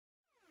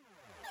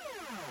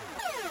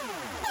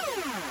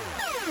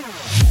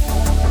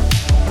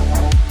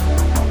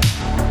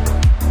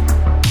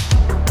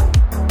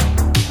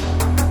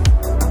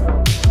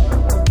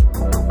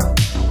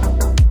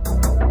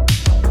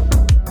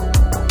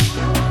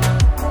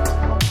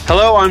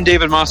Hello, I'm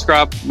David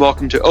Moskrop.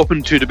 Welcome to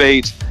Open to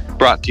Debate,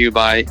 brought to you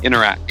by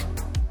Interac.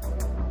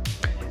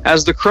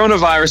 As the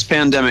coronavirus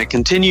pandemic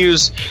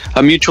continues,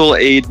 a mutual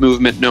aid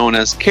movement known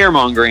as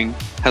caremongering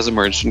has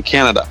emerged in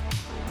Canada.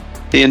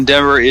 The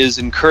endeavor is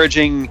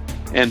encouraging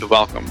and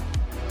welcome.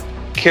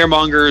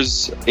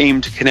 Caremongers aim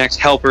to connect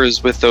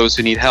helpers with those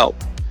who need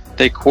help.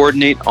 They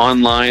coordinate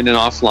online and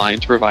offline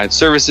to provide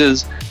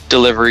services,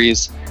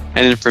 deliveries,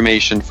 and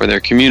information for their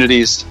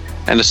communities,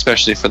 and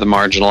especially for the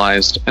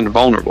marginalized and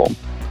vulnerable.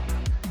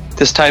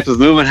 This type of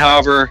movement,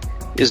 however,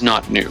 is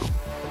not new.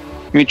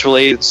 Mutual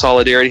aid and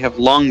solidarity have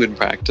long been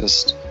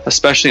practiced,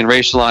 especially in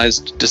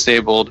racialized,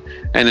 disabled,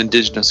 and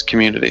Indigenous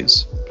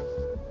communities.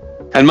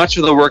 And much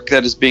of the work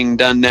that is being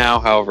done now,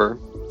 however,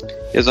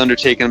 is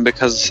undertaken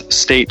because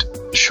state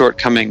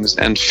shortcomings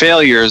and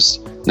failures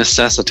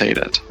necessitate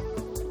it.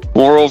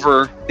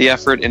 Moreover, the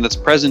effort in its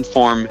present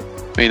form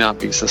may not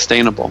be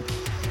sustainable.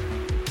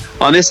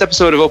 On this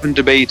episode of Open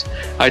Debate,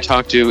 I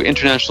talked to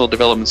international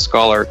development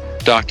scholar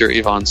Dr.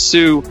 Yvonne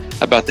Su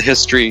about the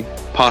history,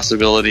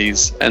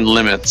 possibilities, and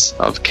limits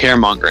of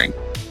caremongering.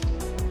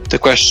 The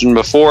question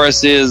before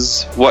us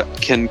is, what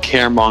can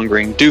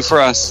caremongering do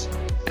for us,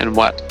 and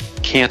what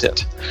can't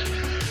it?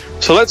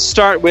 So let's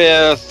start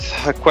with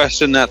a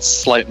question that's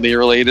slightly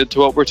related to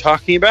what we're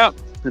talking about,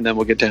 and then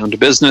we'll get down to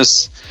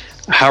business.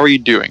 How are you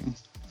doing?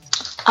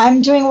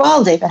 I'm doing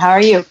well, David. How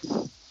are you?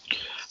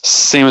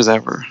 Same as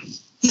ever,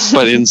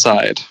 but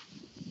inside.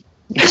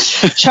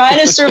 Trying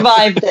to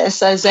survive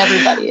this, as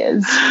everybody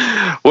is.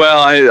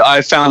 Well,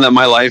 I found that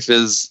my life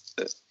is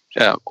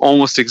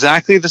almost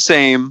exactly the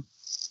same,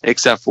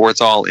 except for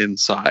it's all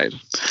inside,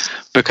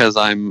 because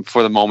I'm,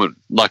 for the moment,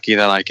 lucky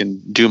that I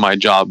can do my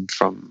job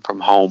from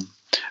home.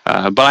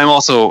 But I'm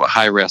also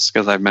high risk,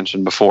 as I've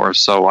mentioned before,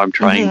 so I'm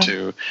trying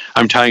to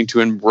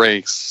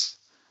embrace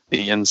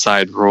the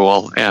inside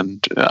rule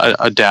and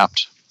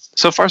adapt.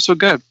 So far, so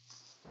good.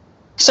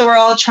 So we're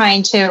all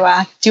trying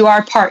to do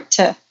our part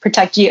to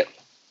protect you.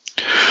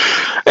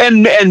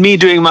 And me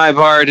doing my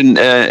part and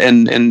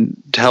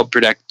to help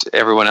protect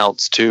everyone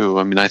else too.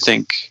 I mean, I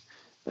think,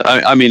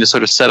 to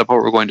sort of set up what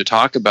we're going to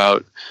talk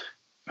about,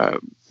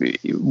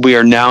 we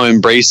are now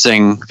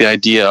embracing the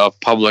idea of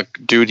public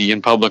duty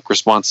and public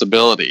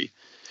responsibility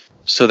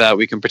so that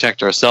we can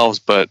protect ourselves,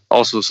 but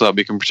also so that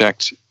we can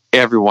protect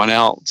everyone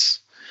else.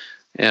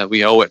 Yeah,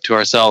 we owe it to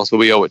ourselves, but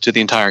we owe it to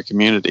the entire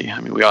community. I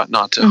mean, we ought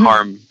not to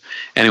harm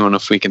anyone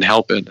if we can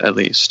help it, at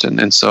least.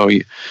 And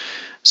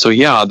so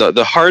yeah,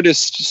 the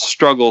hardest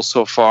struggle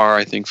so far,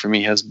 I think, for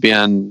me has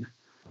been,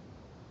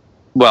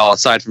 well,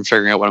 aside from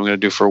figuring out what I'm going to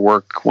do for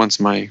work once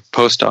my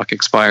postdoc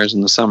expires in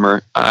the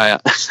summer,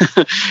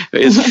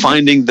 is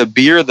finding the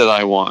beer that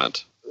I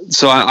want.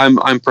 So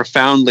I'm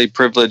profoundly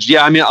privileged.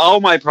 Yeah, I mean,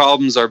 all my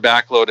problems are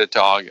backloaded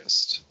to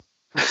August.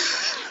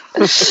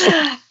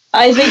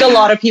 I think a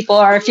lot of people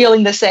are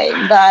feeling the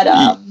same, that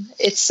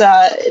it's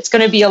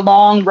going to be a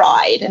long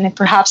ride, and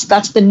perhaps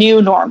that's the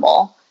new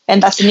normal.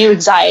 And that's the new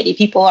anxiety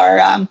people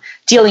are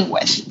dealing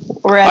with,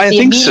 whereas the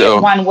immediate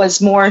one was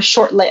more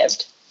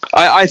short-lived.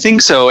 I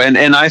think so, and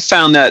I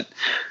found that,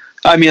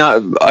 I mean,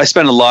 I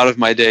spend a lot of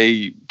my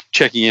day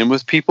checking in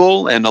with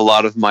people and a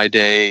lot of my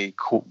day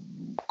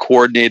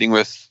coordinating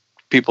with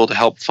people to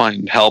help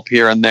find help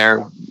here and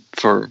there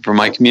for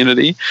my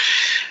community.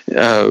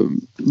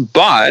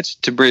 But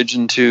to bridge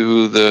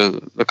into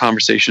the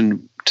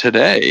conversation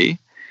today,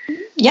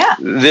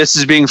 this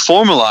is being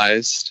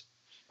formalized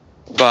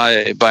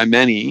by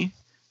many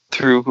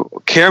through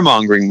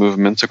caremongering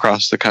movements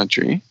across the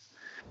country.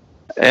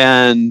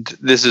 And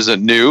this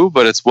isn't new,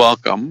 but it's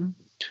welcome.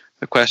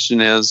 The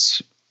question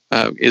is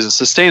it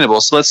sustainable?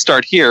 So let's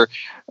start here.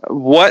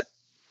 What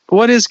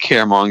is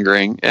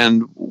caremongering,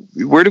 and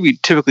where do we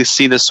typically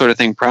see this sort of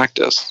thing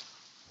practiced?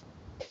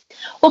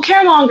 Well,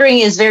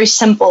 caremongering is very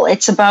simple.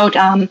 It's about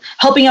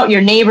helping out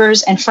your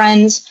neighbors and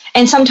friends,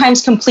 and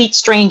sometimes complete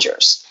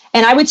strangers.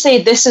 And I would say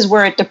this is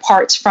where it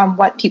departs from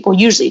what people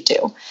usually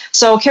do.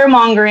 So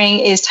caremongering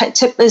is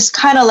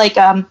kind of like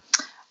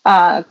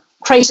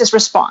crisis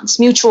response,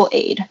 mutual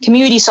aid,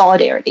 community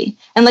solidarity.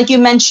 And like you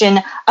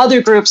mentioned,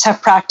 other groups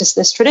have practiced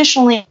this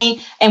traditionally,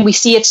 and we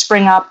see it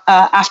spring up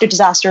after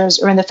disasters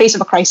or in the face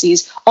of a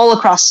crisis all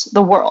across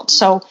the world.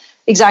 So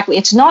exactly,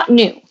 it's not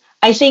new.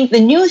 I think the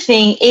new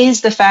thing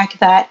is the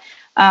fact that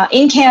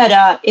in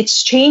Canada,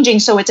 it's changing,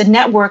 so it's a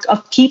network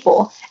of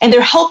people, and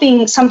they're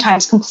helping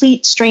sometimes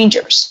complete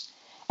strangers.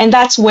 And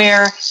that's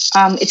where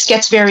it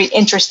gets very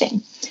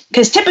interesting,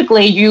 because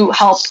typically you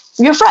help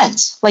your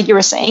friends. Like you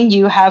were saying,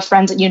 you have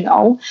friends that you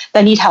know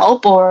that need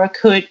help, or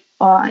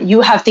you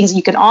have things that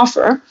you can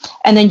offer,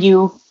 and then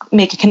you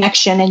make a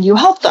connection and you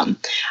help them.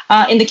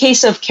 In the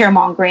case of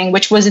caremongering,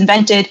 which was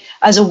invented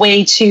as a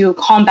way to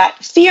combat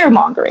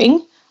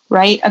fear-mongering,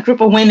 right? A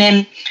group of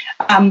women,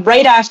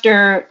 right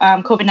after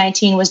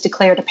COVID-19 was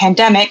declared a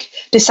pandemic,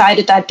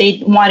 decided that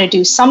they want to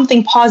do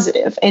something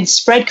positive and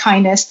spread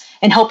kindness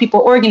and help people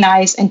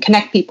organize and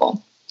connect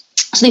people.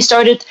 So they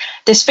started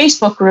this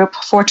Facebook group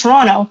for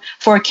Toronto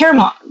for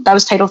that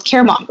was titled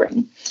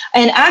Caremongering.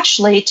 And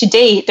actually, to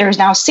date, there's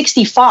now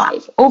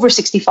over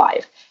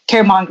 65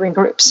 caremongering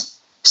groups.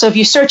 So if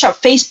you search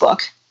up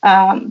Facebook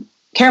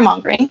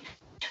caremongering,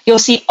 you'll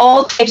see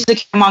all types of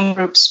caremongering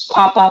groups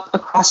pop up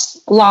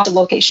across lots of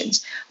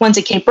locations. One's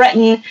at Cape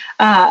Breton,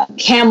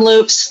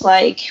 Kamloops,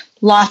 like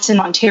lots in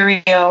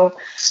Ontario.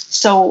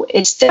 So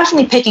it's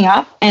definitely picking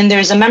up, and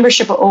there's a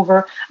membership of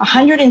over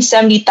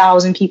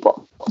 170,000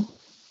 people.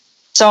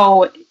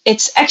 So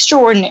it's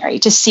extraordinary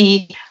to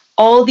see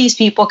all these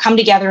people come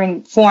together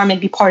and form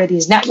and be part of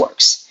these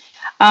networks.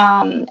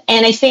 And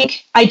I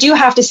think I do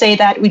have to say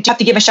that we do have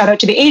to give a shout out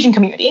to the Asian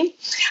community,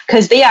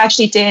 because they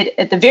actually did,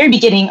 at the very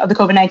beginning of the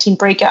COVID-19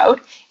 breakout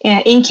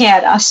in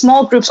Canada,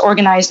 small groups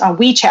organized on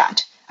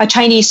WeChat, a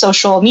Chinese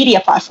social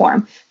media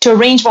platform, to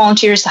arrange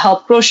volunteers to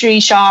help grocery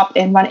shop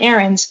and run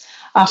errands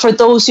for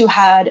those who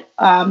had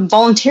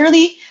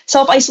voluntarily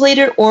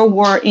self-isolated or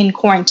were in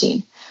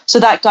quarantine. So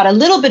that got a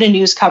little bit of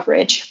news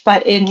coverage,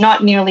 but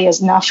not nearly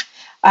as enough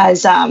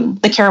as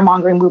the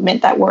caremongering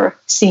movement that we're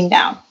seeing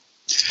now.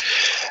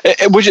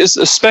 Which is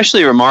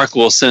especially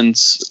remarkable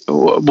since,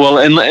 well,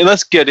 and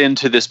let's get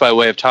into this by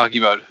way of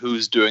talking about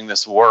who's doing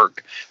this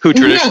work, who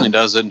traditionally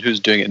does it and who's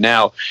doing it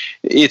now.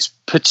 It's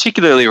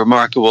particularly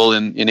remarkable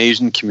in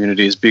Asian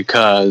communities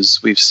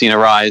because we've seen a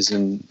rise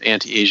in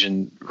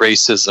anti-Asian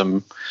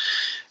racism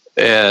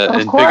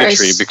and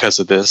bigotry because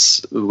of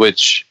this,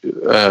 which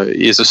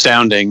is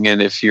astounding.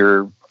 And if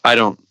you're, I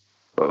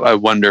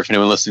wonder if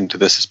anyone listening to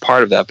this is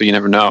part of that, but you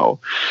never know.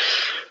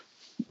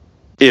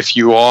 If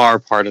you are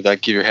part of that,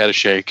 give your head a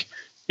shake.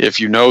 If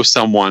you know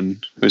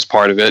someone who's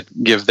part of it,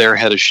 give their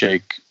head a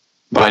shake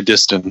by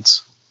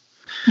distance.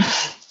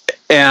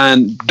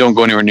 And don't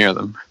go anywhere near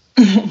them.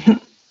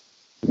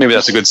 Maybe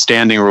that's a good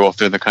standing rule if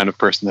they're the kind of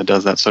person that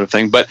does that sort of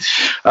thing. But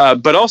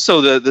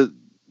also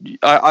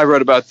I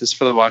wrote about this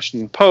for the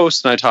Washington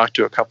Post, and I talked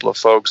to a couple of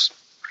folks,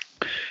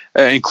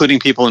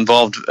 including people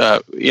involved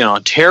in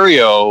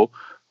Ontario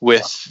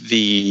with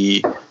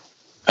the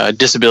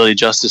Disability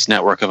Justice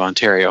Network of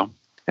Ontario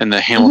and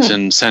the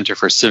Hamilton Center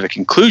for Civic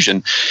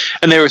Inclusion.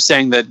 And they were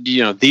saying that,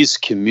 these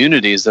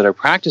communities that are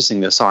practicing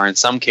this are in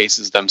some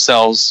cases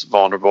themselves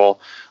vulnerable,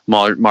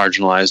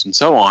 marginalized, and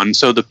so on.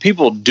 So the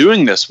people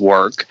doing this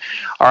work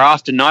are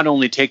often not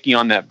only taking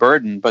on that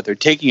burden, but they're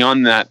taking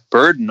on that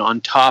burden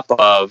on top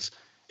of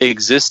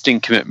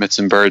existing commitments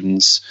and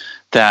burdens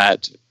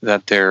that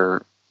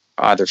they're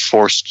either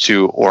forced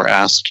to or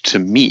asked to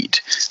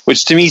meet,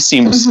 which to me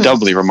seems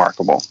doubly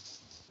remarkable.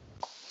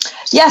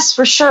 Yes,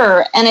 for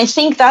sure. And I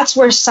think that's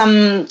where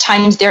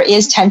sometimes there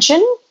is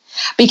tension,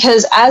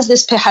 because as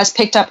this has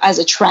picked up as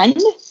a trend,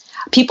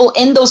 people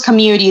in those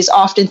communities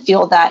often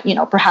feel that,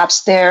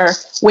 perhaps their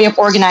way of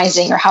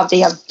organizing or how they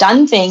have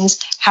done things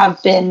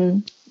have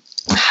been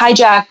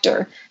hijacked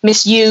or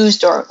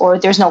misused, or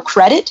there's no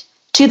credit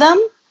to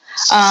them.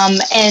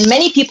 And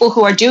many people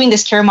who are doing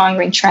this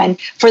caremongering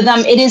trend, for them,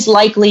 it is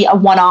likely a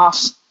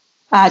one-off,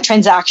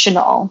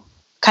 transactional,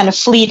 kind of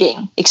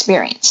fleeting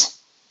experience.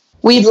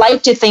 We'd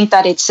like to think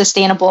that it's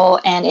sustainable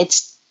and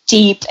it's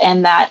deep,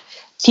 and that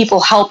people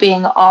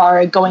helping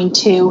are going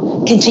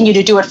to continue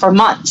to do it for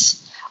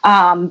months.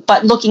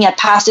 But looking at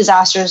past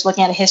disasters,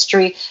 looking at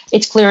history,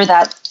 it's clear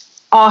that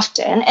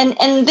often,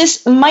 and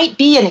this might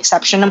be an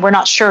exception, and we're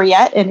not sure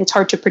yet, and it's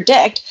hard to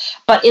predict,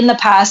 but in the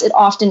past, it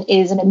often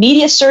is an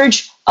immediate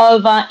surge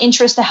of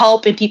interest to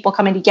help and people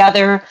coming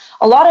together.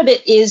 A lot of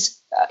it is,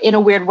 in a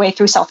weird way,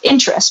 through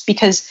self-interest,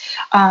 because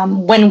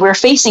when we're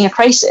facing a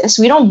crisis,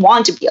 we don't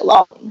want to be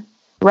alone,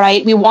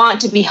 right? We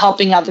want to be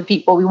helping other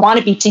people. We want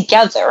to be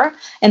together,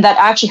 and that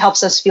actually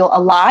helps us feel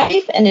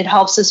alive, and it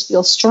helps us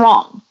feel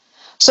strong.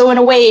 So in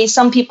a way,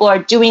 some people are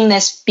doing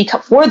this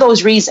for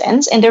those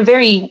reasons, and they're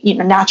very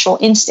natural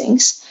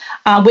instincts,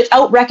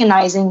 without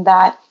recognizing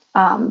that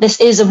this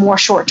is a more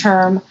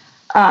short-term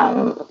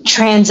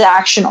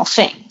transactional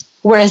thing.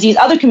 Whereas these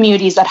other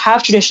communities that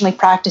have traditionally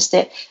practiced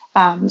it,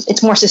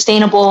 it's more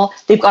sustainable.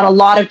 They've got a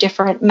lot of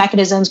different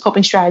mechanisms,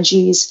 coping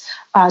strategies,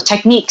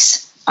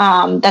 techniques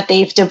that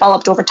they've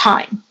developed over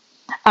time.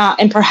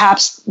 And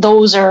perhaps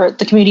those are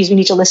the communities we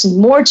need to listen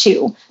more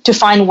to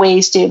find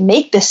ways to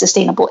make this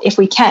sustainable if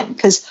we can.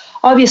 Because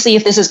obviously,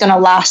 if this is going to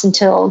last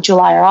until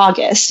July or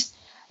August,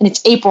 and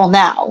it's April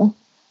now,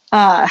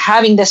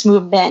 having this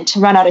movement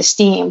run out of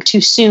steam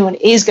too soon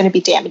is going to be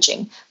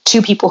damaging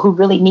to people who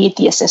really need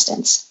the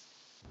assistance.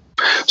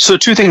 So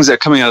two things that are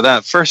coming out of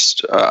that.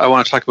 First, I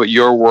want to talk about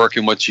your work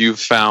and what you've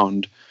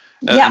found.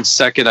 And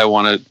second, I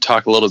want to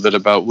talk a little bit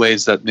about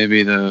ways that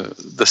maybe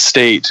the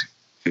state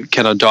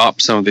can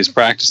adopt some of these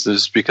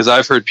practices, because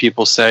I've heard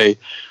people say,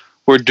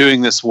 we're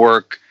doing this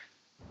work,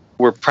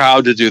 we're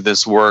proud to do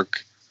this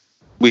work,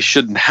 we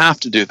shouldn't have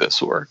to do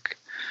this work.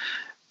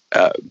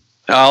 I'll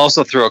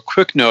also throw a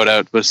quick note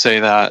out, but say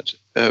that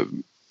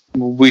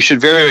we should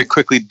very, very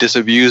quickly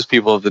disabuse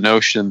people of the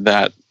notion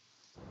that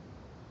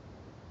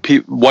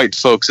white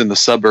folks in the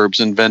suburbs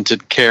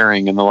invented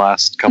caring in the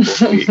last couple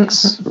of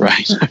weeks,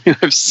 right? I mean,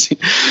 I've seen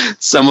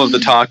some of the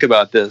talk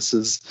about this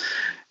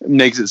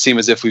makes it seem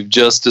as if we've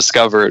just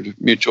discovered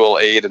mutual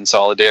aid and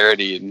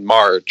solidarity in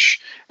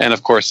March. And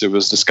of course, it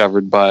was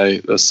discovered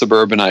by the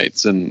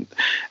suburbanites, and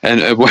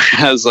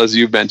whereas, as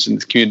you've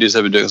mentioned, communities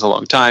have been doing this a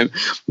long time.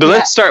 But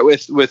let's start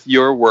with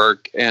your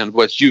work and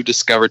what you've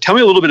discovered. Tell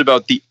me a little bit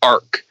about the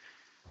arc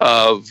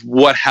of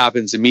what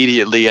happens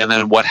immediately and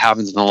then what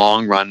happens in the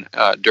long run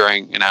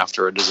during and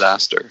after a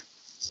disaster.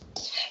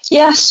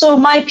 Yeah, so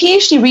my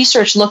PhD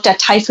research looked at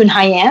Typhoon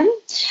Haiyan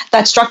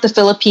that struck the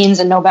Philippines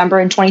in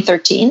November in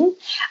 2013,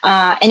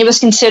 and it was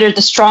considered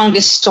the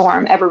strongest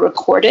storm ever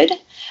recorded.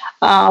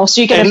 So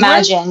you can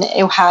imagine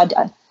it had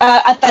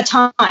at that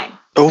time.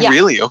 Oh,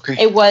 really? Okay.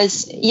 It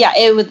was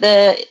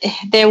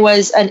there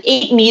was an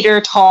 8-meter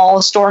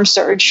tall storm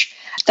surge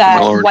that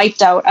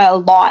wiped out a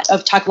lot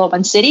of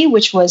Tacloban City,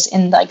 which was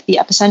in like the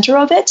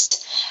epicenter of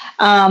it,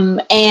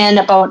 and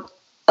about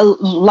a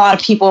lot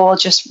of people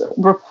just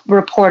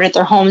reported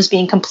their homes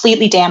being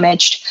completely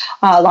damaged.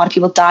 A lot of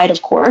people died,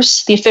 of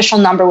course. The official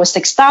number was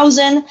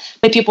 6,000,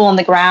 but people on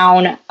the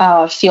ground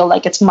feel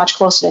like it's much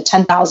closer to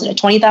 10,000 to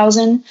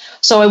 20,000.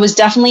 So it was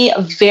definitely a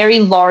very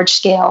large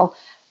scale,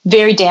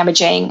 very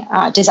damaging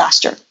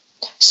disaster.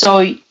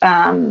 So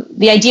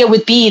the idea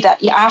would be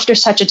that after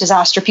such a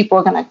disaster, people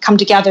are going to come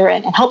together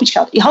and help each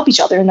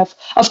other. And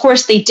of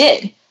course they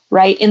did,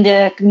 right? In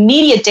the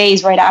immediate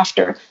days right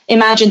after,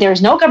 imagine there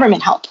is no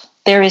government help.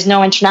 There is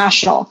no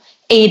international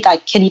aid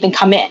that can even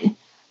come in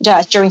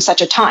during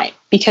such a time,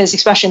 because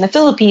especially in the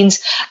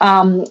Philippines,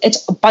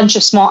 it's a bunch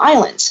of small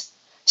islands.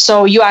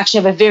 So you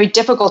actually have a very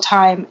difficult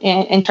time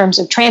in terms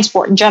of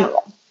transport in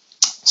general.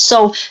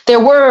 So there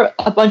were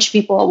a bunch of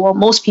people, well,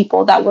 most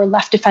people that were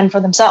left to fend for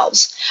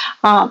themselves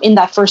in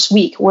that first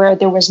week where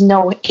there was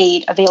no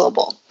aid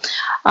available.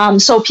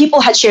 So people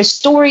had shared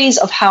stories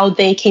of how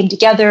they came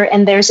together,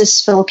 and there's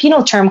this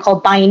Filipino term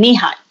called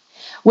bayanihan,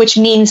 which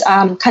means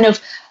kind of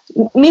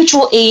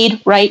mutual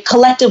aid, right?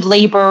 Collective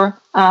labor,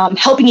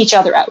 helping each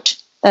other out.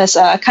 That's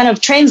kind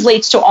of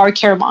translates to our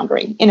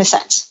caremongering in a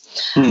sense.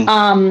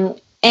 And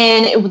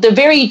the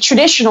very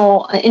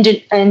traditional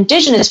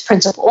indigenous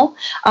principle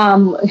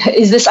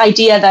is this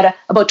idea that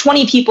about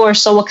 20 people or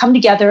so will come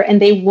together and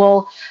they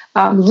will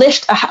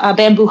lift a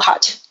bamboo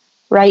hut,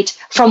 right?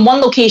 From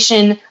one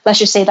location, let's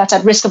just say that's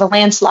at risk of a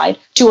landslide,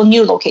 to a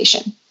new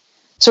location.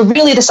 So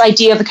really this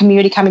idea of the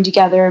community coming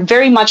together,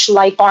 very much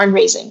like barn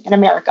raising in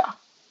America.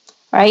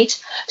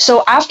 Right?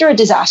 So after a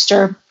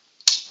disaster,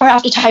 or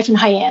after Typhoon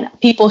Haiyan,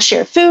 people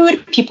shared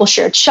food, people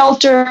shared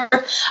shelter.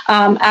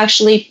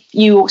 Actually,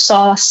 you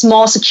saw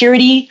small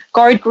security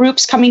guard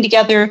groups coming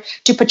together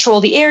to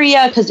patrol the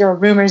area because there were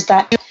rumors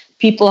that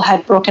people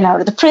had broken out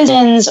of the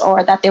prisons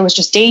or that there was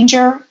just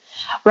danger,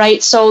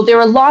 right? So there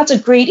were lots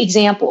of great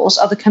examples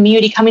of the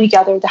community coming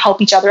together to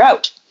help each other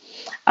out.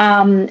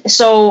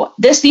 So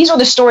these are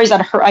the stories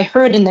that I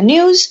heard in the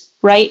news.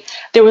 Right.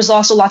 There was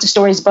also lots of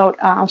stories about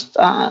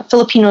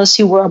Filipinos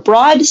who were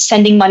abroad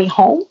sending money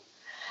home.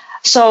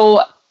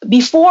 So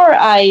before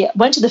I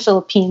went to the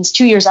Philippines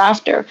 2 years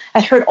after,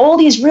 I heard all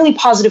these really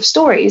positive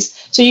stories.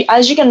 So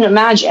as you can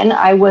imagine,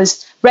 I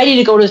was ready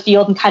to go to the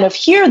field and kind of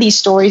hear these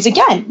stories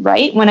again,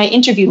 right? When I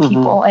interviewed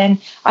people,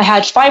 and I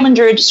had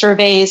 500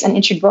 surveys and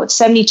interviewed about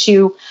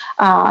 72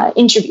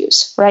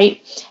 interviews,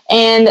 right?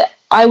 And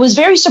I was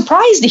very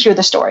surprised to hear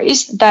the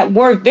stories that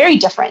were very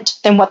different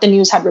than what the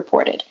news had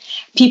reported.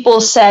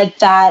 People said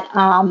that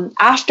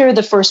after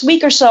the first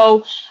week or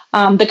so,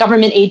 the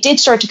government aid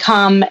did start to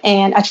come.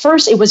 And at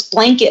first it was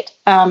blanket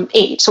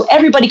aid. So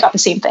everybody got the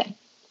same thing,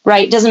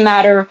 right? It doesn't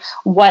matter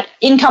what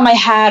income I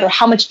had or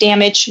how much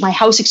damage my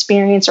house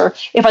experienced or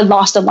if I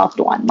lost a loved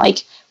one.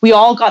 Like we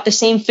all got the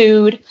same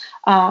food,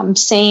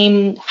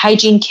 same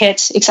hygiene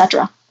kits,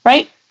 etc.,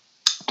 right?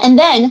 And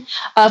then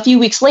a few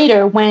weeks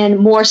later, when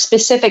more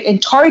specific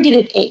and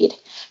targeted aid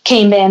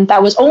came in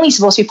that was only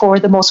supposed to be for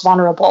the most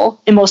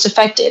vulnerable and most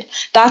affected,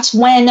 that's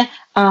when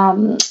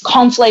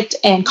conflict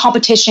and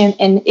competition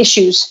and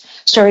issues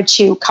started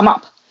to come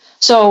up.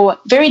 So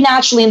very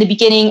naturally in the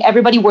beginning,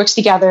 everybody works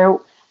together.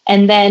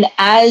 And then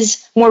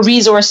as more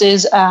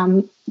resources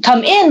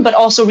come in, but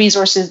also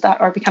resources that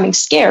are becoming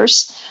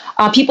scarce,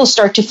 people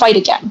start to fight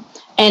again.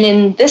 And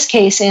in this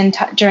case,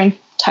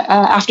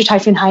 after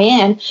Typhoon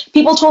Haiyan,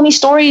 people told me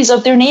stories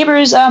of their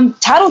neighbors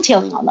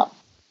tattletaling on them.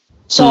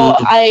 So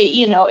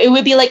it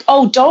would be like,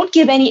 oh, don't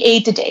give any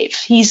aid to Dave.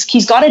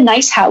 He's got a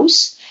nice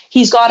house.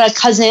 He's got a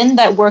cousin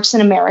that works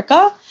in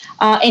America,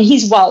 and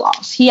he's well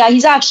off.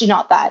 He's actually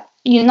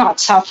not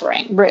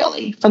suffering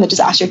really from the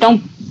disaster.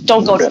 Don't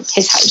go to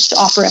his house to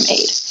offer him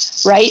aid,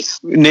 right?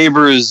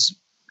 Neighbors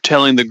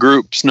telling the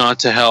groups not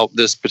to help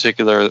this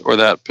particular or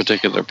that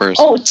particular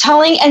person. Oh,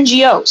 telling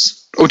NGOs.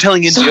 Oh,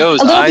 telling NGOs,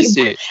 I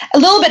see. A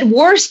little bit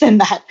worse than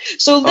that.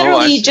 So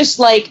literally just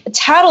like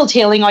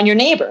tattletaling on your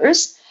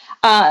neighbors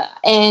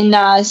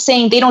and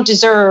saying they don't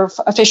deserve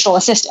official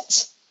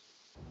assistance.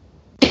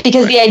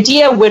 Because the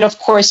idea would, of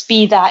course,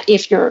 be that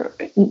if your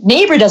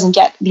neighbor doesn't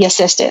get the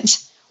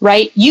assistance,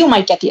 right, you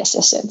might get the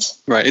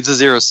assistance. Right. It's a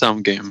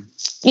zero-sum game.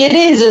 It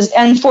is,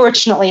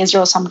 unfortunately, a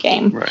zero-sum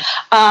game. Right.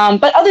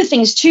 But other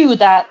things, too,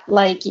 that,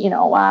 like,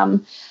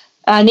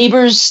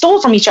 neighbors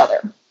stole from each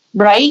other,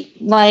 right?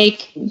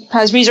 Like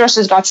as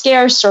resources got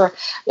scarce, or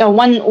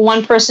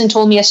one person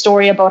told me a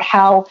story about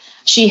how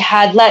she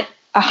had let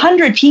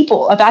 100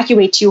 people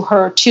evacuate to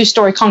her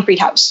 2-story concrete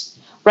house,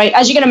 right?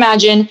 As you can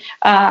imagine,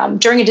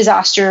 during a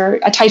disaster,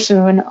 a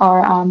typhoon,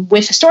 or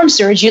with a storm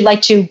surge, you'd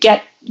like to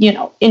get,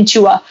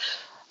 into a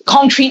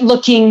concrete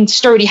looking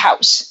sturdy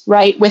house,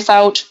 right?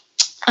 Without,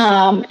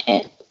 and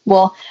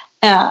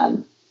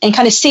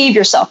kind of save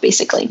yourself,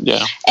 basically.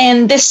 Yeah.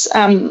 And this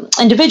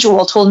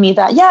individual told me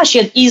that, she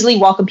had easily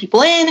welcomed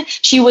people in.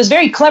 She was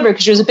very clever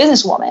because she was a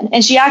businesswoman,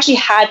 and she actually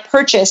had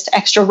purchased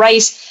extra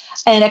rice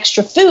and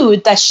extra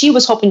food that she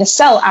was hoping to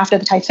sell after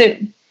the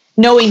typhoon,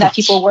 knowing that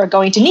people were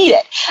going to need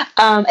it.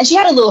 And she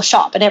had a little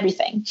shop and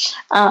everything.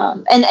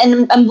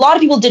 And a lot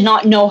of people did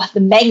not know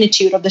the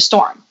magnitude of the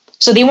storm.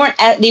 So they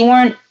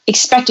weren't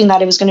expecting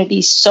that it was going to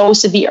be so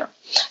severe.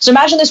 So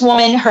imagine this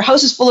woman, her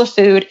house is full of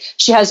food.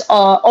 She has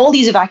all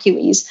these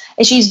evacuees,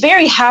 and she's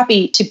very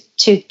happy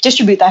to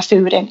distribute that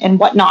food and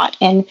whatnot.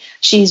 And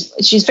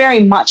she's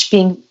very much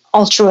being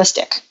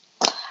altruistic.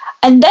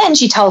 And then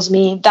she tells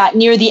me that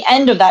near the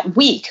end of that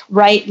week,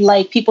 right,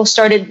 like people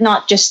started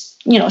not just,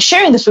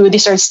 sharing the food, they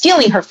started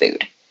stealing her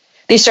food.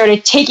 They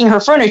started taking her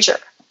furniture,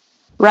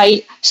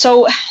 right?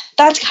 So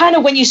that's kind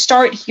of when you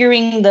start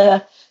hearing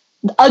the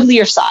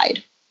uglier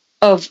side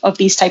of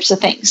these types of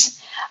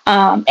things.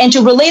 And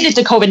to relate it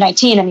to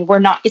COVID-19, I mean,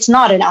 it's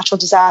not a natural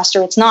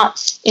disaster. It's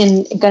not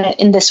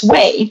in this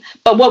way.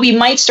 But what we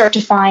might start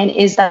to find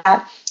is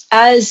that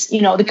as,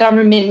 the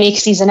government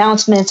makes these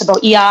announcements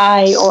about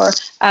EI, or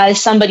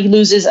as somebody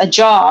loses a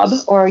job,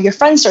 or your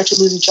friends start to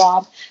lose a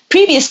job,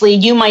 previously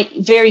you might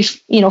very,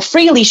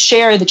 freely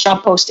share the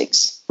job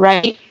postings,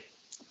 right?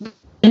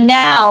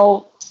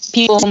 Now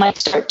people might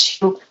start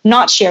to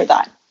not share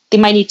that. They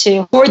might need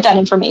to hoard that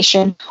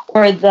information,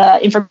 or the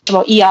information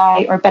about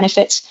EI or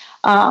benefits,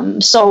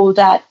 so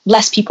that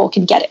less people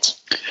can get it.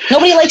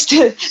 Nobody likes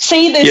to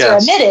say this or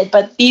admit it,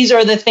 but these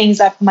are the things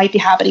that might be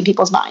happening in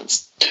people's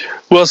minds.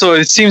 Well, so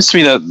it seems to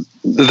me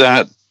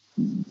that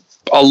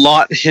a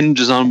lot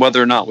hinges on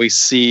whether or not we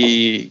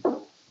see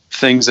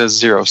things as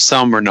zero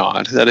sum or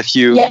not. That if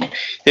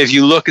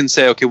you look and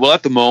say, okay, well,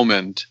 at the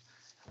moment,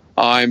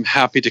 I'm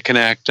happy to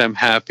connect, I'm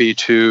happy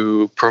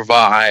to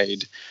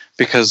provide,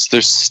 because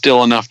there's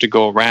still enough to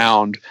go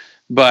around.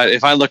 But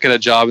if I look at a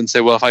job and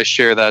say, well, if I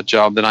share that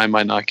job, then I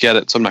might not get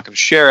it, so I'm not going to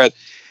share it.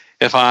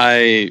 If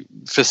I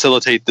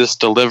facilitate this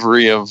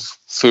delivery of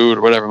food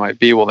or whatever it might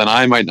be, well, then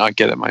I might not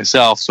get it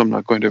myself, so I'm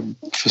not going to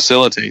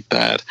facilitate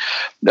that.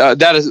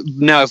 That is,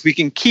 now, if we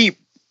can keep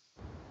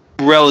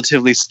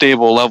relatively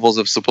stable levels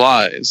of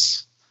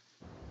supplies,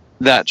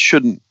 that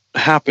shouldn't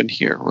happen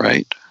here,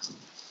 right?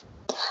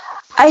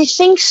 I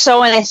think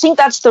so, and I think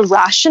that's the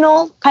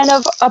rational kind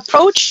of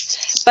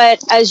approach.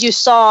 But as you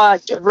saw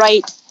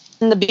right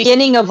in the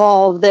beginning of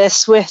all of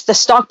this, with the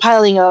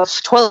stockpiling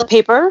of toilet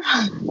paper,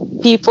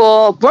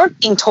 people weren't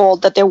being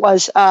told that there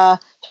was a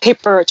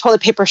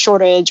toilet paper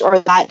shortage, or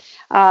that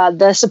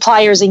the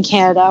suppliers in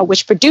Canada,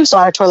 which produce a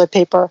lot of toilet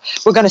paper,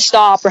 were going to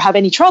stop or have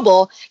any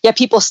trouble, yet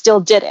people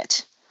still did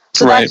it.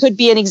 So that could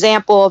be an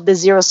example of the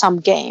zero-sum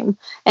game.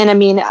 And I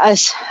mean,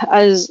 as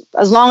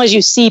long as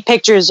you see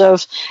pictures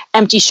of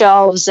empty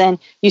shelves and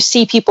you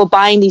see people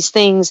buying these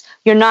things,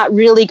 you're not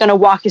really going to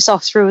walk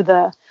yourself through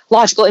the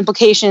logical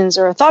implications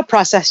or thought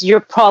process. You're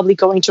probably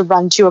going to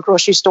run to a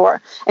grocery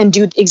store and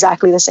do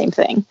exactly the same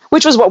thing,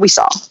 which was what we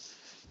saw.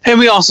 And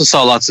we also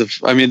saw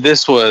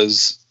this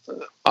was,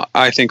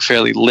 I think,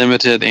 fairly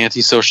limited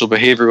antisocial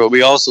behavior, but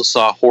we also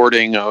saw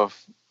hoarding of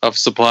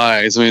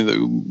supplies. I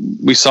mean,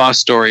 we saw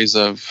stories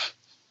of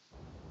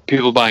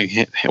people buying,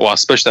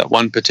 especially that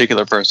one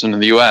particular person in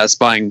the U.S.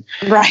 buying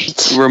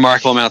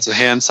remarkable amounts of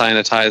hand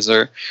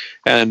sanitizer,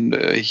 and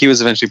he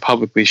was eventually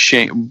publicly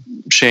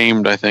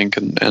shamed, I think,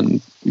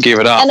 and gave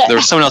it up. There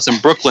was someone else in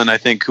Brooklyn, I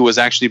think, who was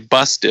actually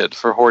busted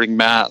for hoarding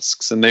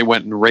masks, and they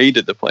went and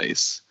raided the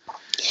place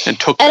and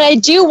took them. I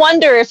do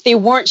wonder if they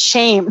weren't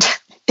shamed.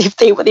 If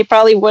they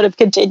probably would have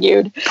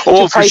continued.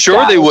 Oh, for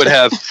sure they would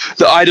have.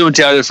 I don't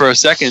doubt it for a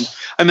second.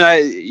 I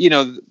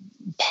mean,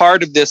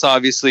 part of this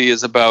obviously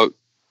is about,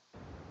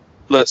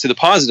 let's say, the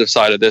positive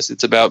side of this.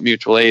 It's about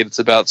mutual aid. It's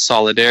about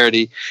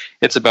solidarity.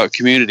 It's about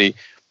community.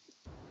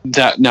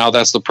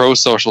 That's the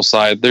pro-social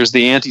side. There's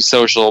the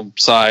anti-social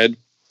side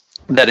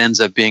that ends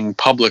up being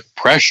public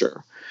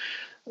pressure.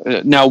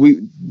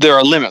 There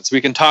are limits.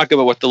 We can talk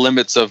about what the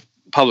limits of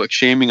public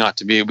shaming ought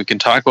to be. We can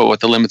talk about what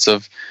the limits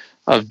of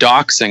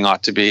doxing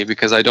ought to be,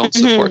 because I don't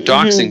support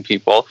doxing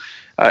people,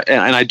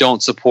 and I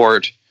don't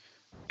support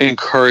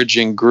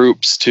encouraging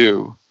groups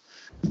to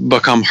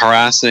become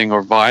harassing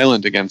or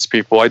violent against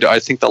people. I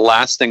think the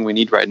last thing we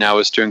need right now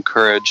is to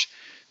encourage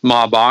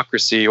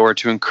mobocracy or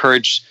to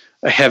encourage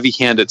a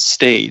heavy-handed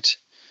state,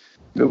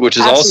 which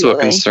is also a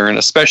concern,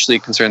 especially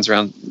concerns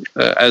around,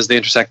 as they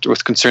intersect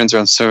with concerns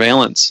around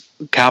surveillance,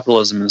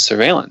 capitalism and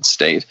surveillance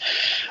state.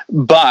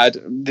 But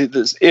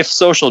if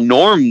social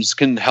norms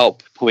can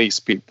help police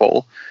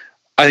people,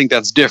 I think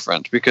that's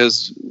different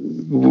because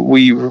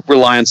we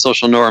rely on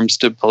social norms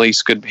to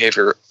police good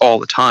behavior all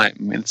the time.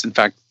 I mean, it's in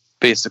fact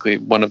basically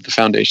one of the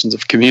foundations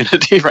of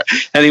community. Right?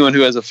 Anyone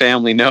who has a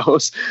family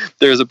knows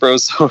there's a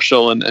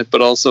pro-social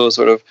but also a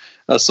sort of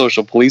a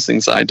social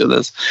policing side to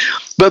this.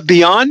 But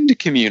beyond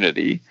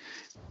community,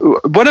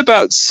 what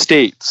about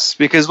states?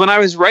 Because when I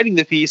was writing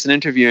the piece and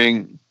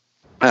interviewing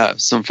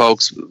some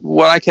folks,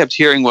 what I kept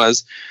hearing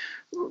was,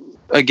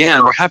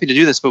 again, we're happy to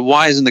do this, but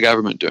why isn't the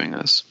government doing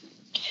this?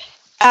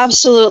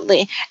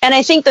 Absolutely. And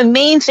I think the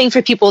main thing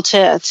for people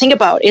to think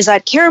about is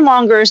that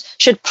caremongers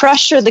should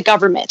pressure the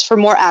government for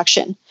more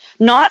action,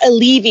 not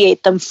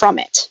alleviate them from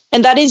it.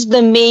 And that is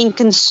the main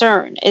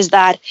concern, is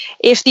that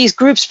if these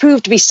groups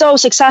prove to be so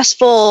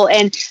successful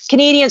and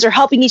Canadians are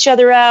helping each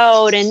other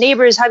out and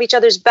neighbors have each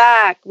other's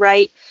back,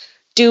 right?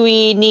 Do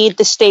we need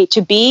the state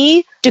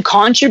to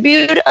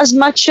contribute as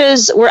much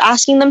as we're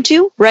asking them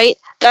to, right?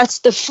 That's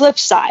the flip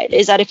side,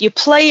 is that if you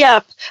play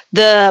up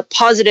the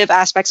positive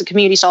aspects of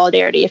community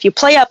solidarity, if you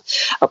play up,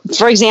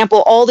 for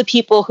example, all the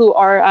people who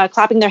are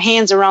clapping their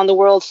hands around the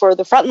world for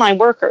the frontline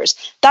workers,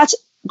 that's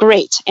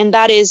great. And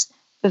that is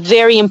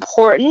very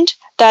important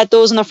that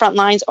those on the front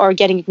lines are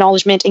getting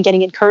acknowledgement and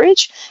getting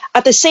encouraged.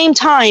 At the same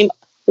time,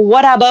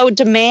 what about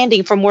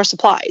demanding for more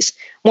supplies,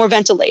 more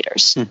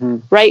ventilators,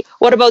 right?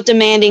 What about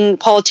demanding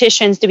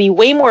politicians to be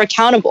way more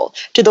accountable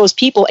to those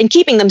people and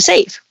keeping them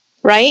safe,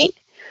 right?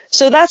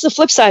 So that's the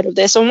flip side of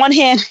this. On one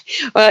hand,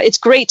 it's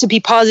great to be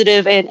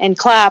positive and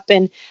clap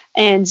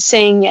and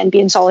sing and be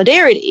in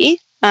solidarity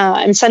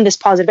and send this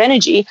positive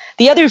energy.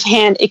 The other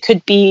hand, it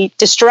could be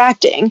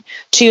distracting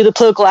to the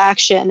political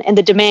action and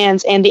the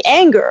demands and the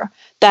anger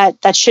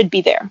that should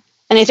be there.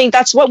 And I think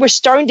that's what we're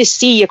starting to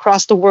see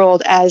across the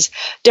world as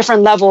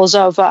different levels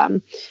of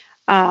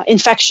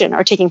infection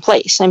are taking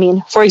place. I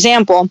mean, for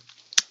example,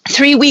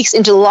 3 weeks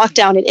into the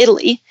lockdown in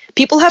Italy,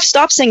 people have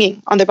stopped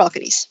singing on their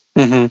balconies.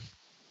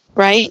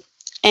 Right?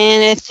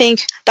 And I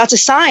think that's a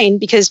sign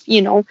because,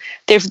 you know,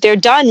 they're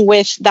done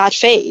with that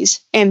phase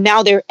and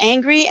now they're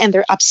angry and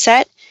they're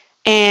upset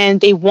and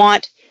they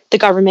want the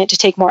government to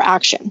take more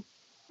action.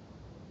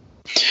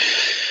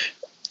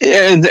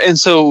 And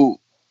so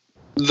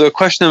the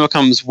question then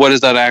becomes, what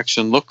does that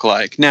action look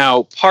like?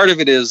 Now, part of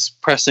it is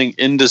pressing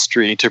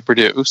industry to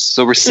produce.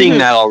 So we're seeing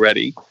that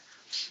already.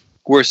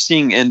 We're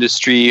seeing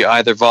industry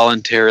either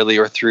voluntarily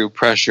or through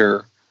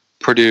pressure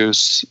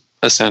produce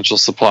essential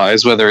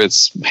supplies, whether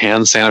it's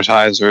hand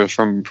sanitizer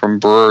from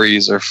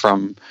breweries or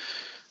from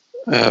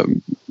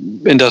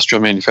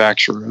industrial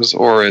manufacturers,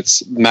 or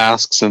it's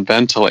masks and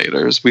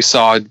ventilators. We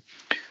saw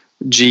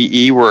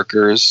GE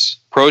workers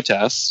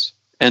protest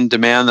and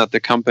demand that the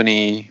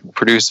company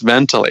produce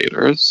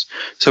ventilators.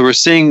 So we're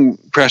seeing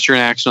pressure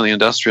and action on the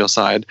industrial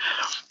side.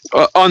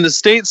 On the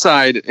state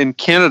side, in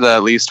Canada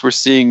at least, we're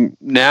starting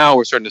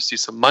to see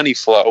some money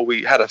flow.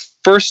 We had a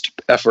first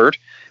effort,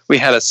 we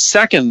had a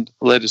second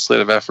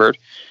legislative effort,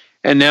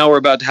 and now we're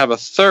about to have a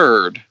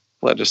third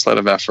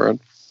legislative effort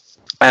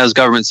as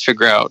governments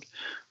figure out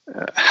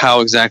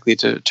how exactly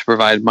to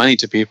provide money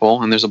to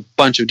people. And there's a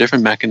bunch of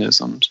different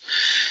mechanisms.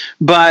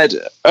 But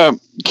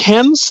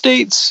can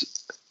states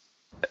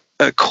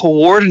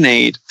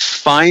coordinate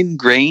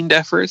fine-grained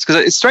efforts?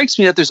 Because it strikes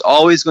me that there's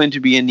always going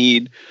to be a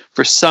need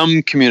for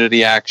some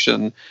community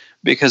action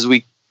because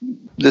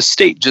the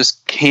state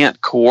just can't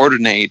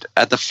coordinate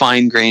at the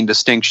fine-grained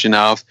distinction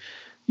of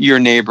your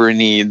neighbor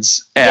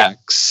needs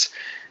X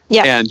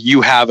and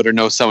you have it or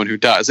know someone who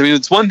does. I mean,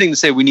 it's one thing to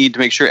say we need to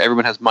make sure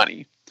everyone has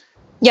money.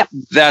 Yeah,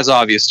 that's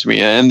obvious to me.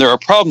 And there are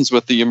problems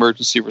with the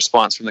emergency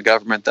response from the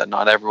government that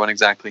not everyone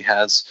exactly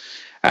has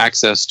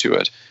access to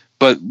it.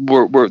 But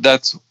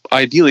that's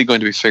ideally going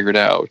to be figured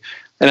out.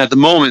 And at the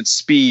moment,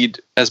 speed,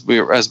 as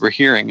we're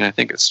hearing, and I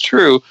think it's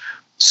true,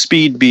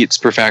 speed beats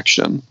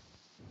perfection.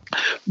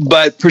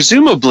 But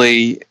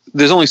presumably,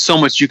 there's only so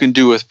much you can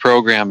do with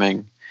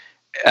programming.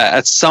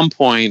 At some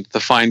point, the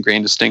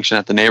fine-grained distinction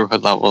at the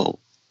neighborhood level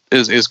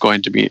is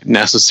going to be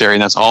necessary,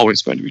 and that's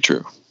always going to be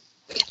true.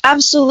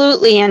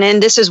 Absolutely.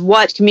 And this is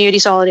what community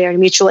solidarity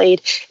mutual aid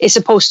is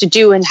supposed to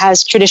do and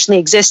has traditionally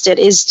existed,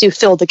 is to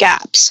fill the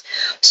gaps.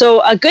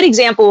 So a good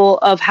example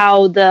of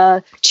how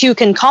the two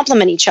can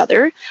complement each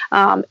other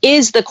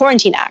is the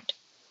Quarantine Act,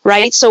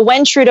 right? So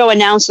when Trudeau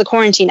announced the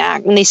Quarantine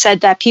Act and they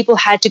said that people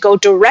had to go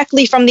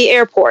directly from the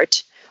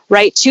airport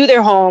right to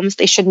their homes,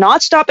 they should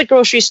not stop at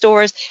grocery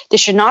stores, they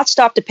should not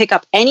stop to pick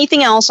up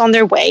anything else on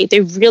their way. They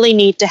really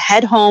need to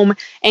head home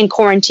and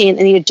quarantine, and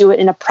they need to do it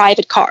in a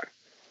private car.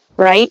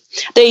 Right?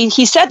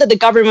 He said that the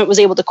government was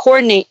able to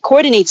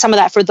coordinate some of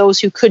that for those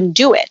who couldn't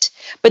do it.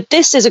 But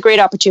this is a great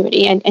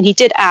opportunity. And he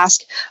did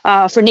ask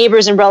for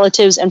neighbors and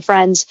relatives and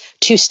friends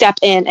to step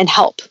in and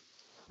help.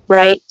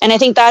 Right? And I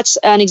think that's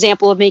an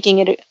example of making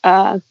it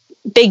a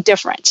big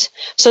difference.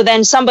 So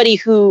then somebody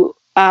who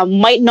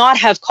might not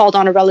have called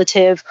on a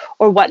relative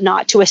or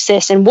whatnot to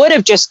assist and would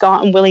have just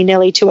gone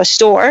willy-nilly to a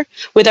store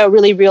without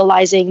really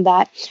realizing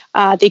that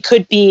they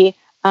could be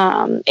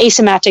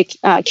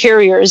asymptomatic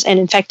carriers and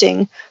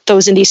infecting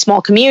those in these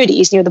small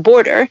communities near the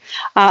border,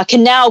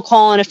 can now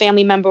call on a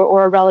family member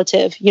or a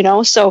relative,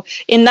 So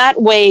in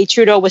that way,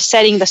 Trudeau was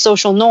setting the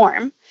social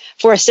norm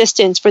for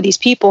assistance for these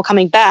people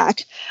coming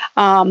back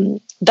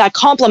that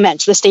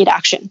complements the state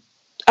action,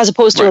 as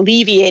opposed to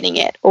alleviating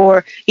it.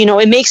 Or,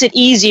 it makes it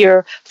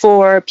easier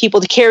for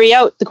people to carry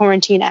out the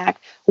Quarantine Act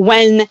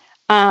when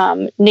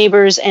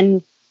neighbors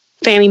and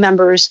family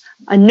members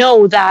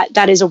know that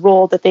that is a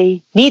role that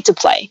they need to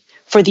play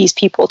for these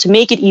people to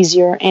make it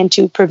easier and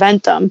to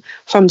prevent them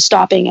from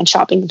stopping and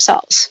shopping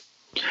themselves.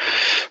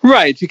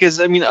 Right, because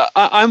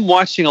I'm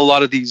watching a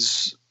lot of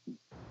these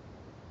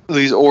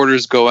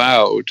orders go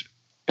out,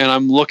 and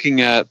I'm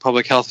looking at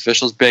public health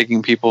officials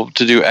begging people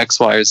to do X,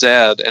 Y, or Z,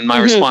 and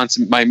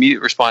my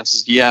immediate response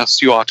is,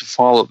 yes, you ought to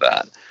follow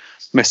that.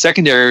 My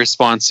secondary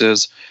response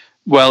is,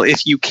 well,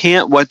 if you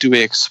can't, what do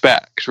we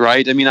expect,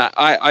 right?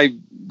 I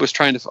was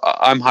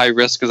I'm high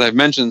risk, as I've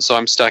mentioned, so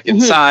I'm stuck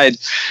inside.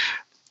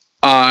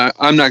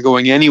 I'm not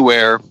going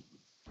anywhere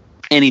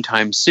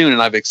anytime soon,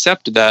 and I've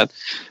accepted that.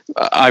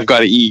 I've got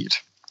to eat.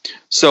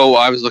 So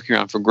I was looking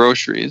around for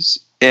groceries,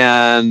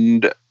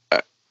 and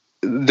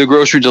the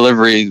grocery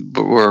delivery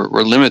were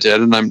limited,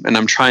 and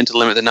I'm trying to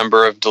limit the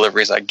number of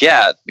deliveries I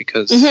get,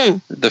 because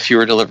the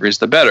fewer deliveries,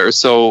 the better.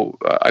 So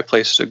I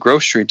placed a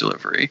grocery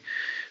delivery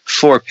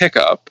for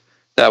pickup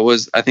that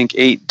was, I think,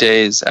 8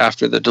 days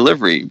after the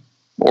delivery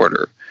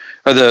order,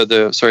 or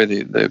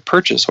the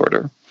purchase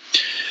order.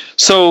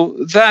 So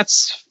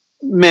that's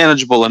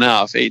manageable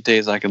enough. 8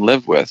 days I can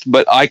live with,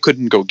 but I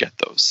couldn't go get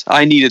those.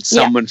 I needed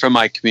someone from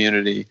my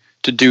community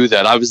to do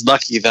that. I was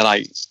lucky that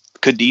I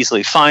could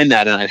easily find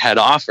that, and I'd had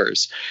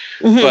offers.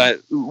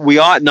 But we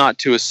ought not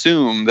to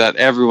assume that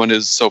everyone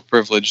is so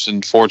privileged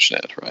and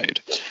fortunate, right?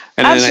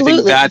 And I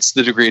think that's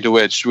the degree to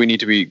which we need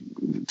to be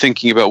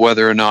thinking about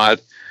whether or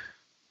not,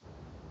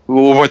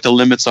 what the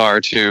limits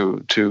are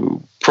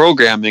to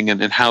programming,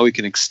 and how we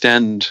can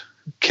extend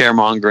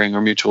caremongering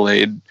or mutual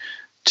aid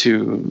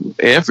to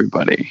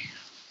everybody.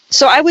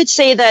 So I would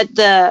say that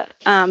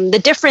the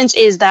difference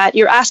is that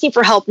you're asking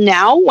for help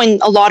now when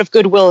a lot of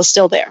goodwill is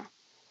still there,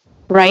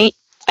 right?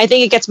 I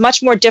think it gets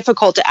much more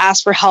difficult to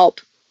ask for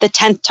help the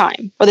 10th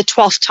time or the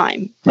 12th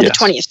time or the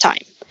 20th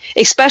time,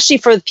 especially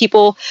for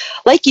people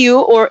like you,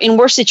 or in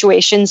worse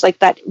situations like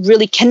that,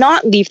 really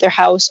cannot leave their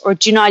house or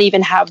do not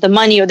even have the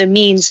money or the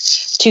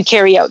means to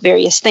carry out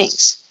various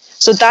things.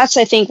 So that's,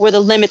 I think, where the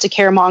limits of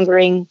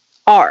caremongering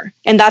are.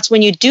 And that's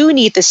when you do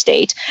need the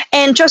state.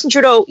 And Justin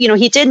Trudeau,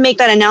 he did make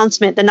that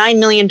announcement, the $9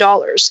 million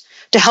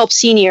to help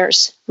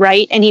seniors,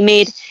 right?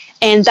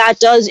 And that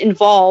does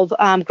involve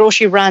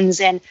grocery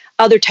runs and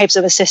other types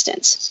of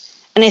assistance.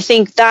 And I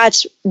think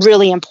that's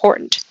really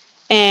important.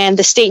 And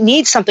the state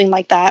needs something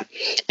like that,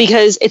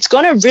 because it's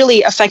going to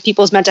really affect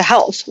people's mental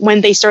health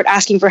when they start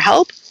asking for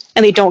help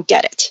and they don't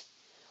get it.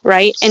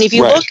 Right. And if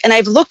you look, and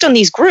I've looked on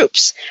these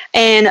groups,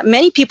 and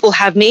many people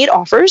have made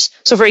offers.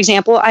 So, for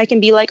example, I can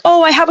be like,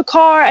 oh, I have a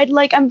car.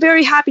 I'm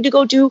very happy to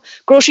go do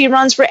grocery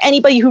runs for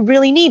anybody who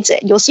really needs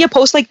it. You'll see a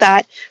post like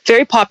that,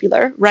 very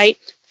popular, right?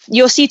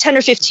 You'll see 10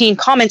 or 15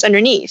 comments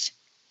underneath.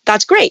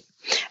 That's great.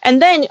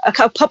 And then a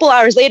couple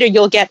hours later,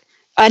 you'll get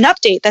an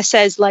update that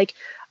says like,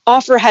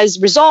 offer has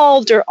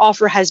resolved, or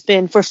offer has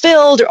been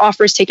fulfilled, or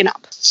offer is taken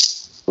up.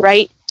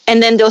 Right.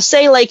 And then they'll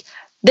say like,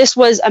 this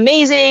was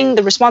amazing.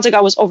 The response I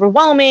got was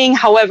overwhelming.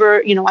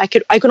 However, I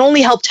could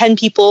only help 10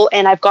 people,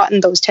 and I've gotten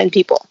those 10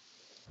 people.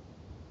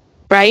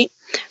 Right?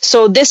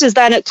 So this is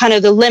that kind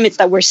of the limits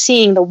that we're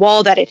seeing, the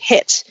wall that it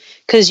hits.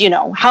 Because,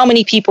 how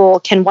many people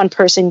can one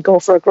person go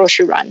for a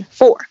grocery run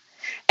for?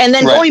 And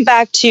then going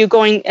back to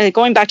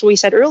what we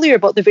said earlier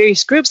about the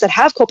various groups that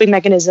have coping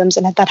mechanisms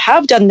and that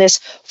have done this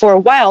for a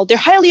while, they're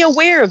highly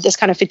aware of this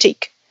kind of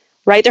fatigue.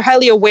 Right? They're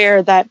highly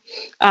aware that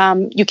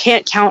you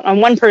can't count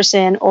on one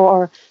person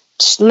or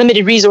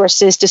limited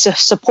resources to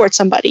support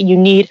somebody. You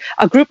need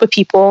a group of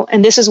people,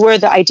 and this is where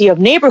the idea of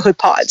neighborhood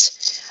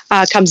pods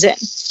comes in.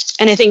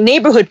 And I think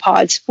neighborhood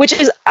pods, which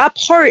is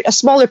a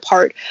smaller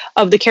part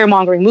of the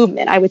caremongering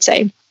movement, I would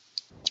say,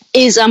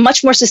 is a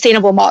much more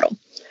sustainable model,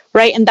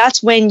 right? And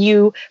that's when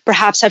you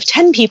perhaps have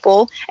 10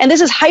 people, and this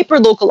is hyper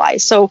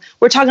localized. So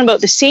we're talking about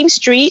the same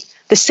street,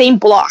 the same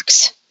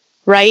blocks,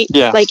 right?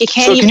 Yeah. Like it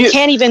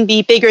can't even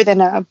be bigger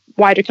than a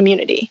wider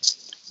community.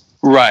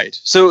 Right.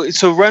 So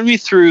run me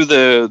through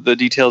the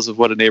details of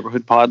what a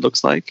neighborhood pod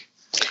looks like.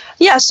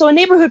 Yeah. So a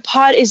neighborhood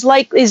pod is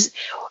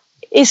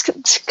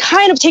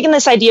kind of taking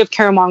this idea of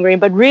caremongering,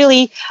 but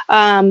really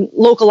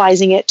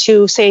localizing it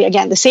to, say,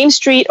 again, the same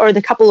street or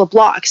the couple of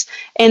blocks.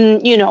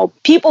 And,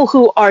 people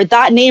who are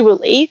that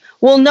neighborly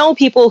will know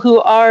people who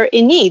are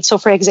in need. So,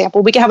 for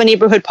example, we can have a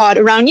neighborhood pod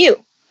around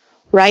you.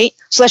 Right?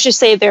 So let's just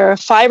say there are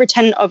 5 or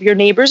 10 of your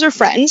neighbors or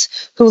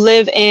friends who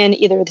live in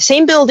either the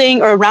same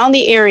building or around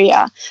the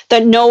area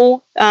that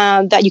know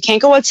that you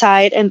can't go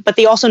outside, but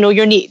they also know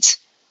your needs.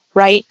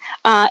 Right?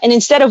 And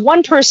instead of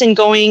one person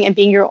going and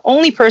being your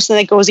only person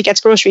that goes and gets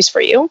groceries for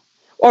you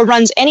or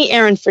runs any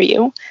errand for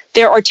you,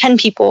 there are 10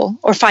 people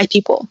or 5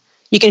 people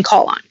you can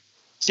call on.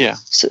 Yeah.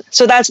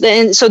 So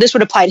this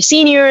would apply to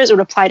seniors, it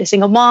would apply to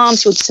single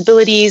moms with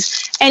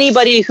disabilities,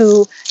 anybody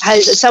who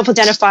has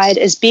self-identified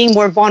as being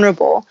more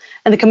vulnerable,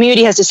 and the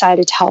community has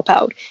decided to help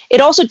out.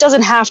 It also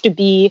doesn't have to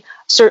be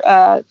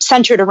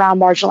centered around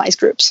marginalized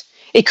groups.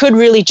 It could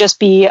really just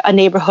be a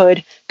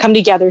neighborhood come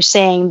together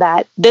saying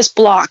that this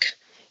block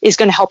is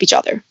going to help each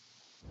other.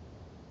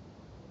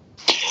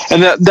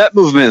 And that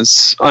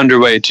movement's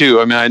underway too.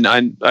 I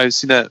mean, I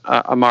see that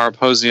Amara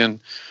Posian,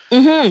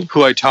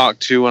 who I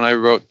talked to when I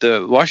wrote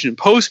the Washington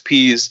Post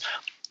piece,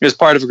 is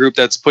part of a group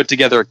that's put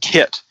together a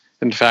kit,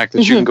 in fact,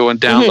 that you can go and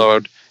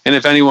download. And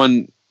if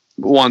anyone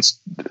wants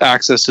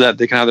access to that,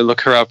 they can either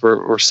look her up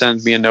or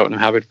send me a note, and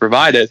I'm happy to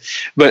provide it.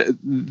 But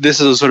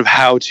this is a sort of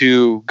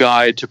how-to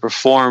guide to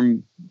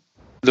perform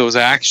those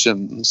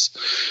actions.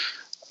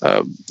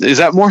 Is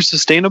that more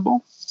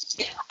sustainable?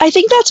 I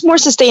think that's more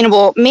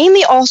sustainable,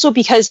 mainly also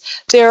because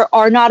there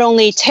are not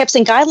only tips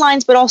and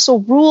guidelines, but also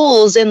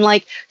rules and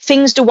like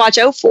things to watch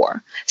out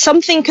for.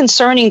 Something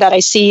concerning that I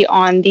see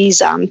on these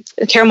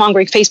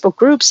caremongering Facebook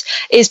groups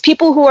is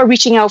people who are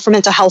reaching out for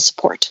mental health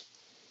support.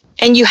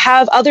 And you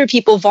have other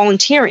people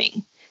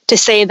volunteering to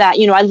say that,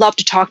 I'd love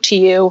to talk to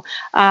you.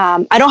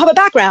 I don't have a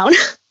background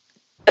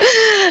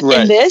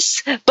in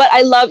this, but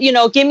I love,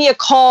 give me a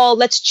call,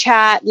 let's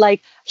chat,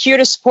 like here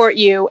to support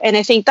you. And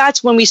I think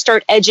that's when we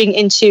start edging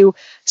into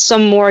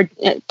some more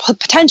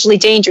potentially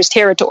dangerous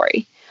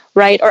territory,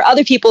 right? Or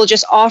other people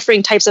just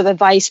offering types of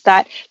advice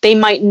that they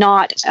might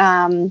not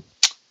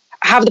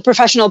have the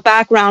professional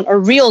background or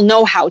real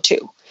know-how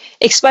to,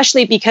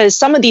 especially because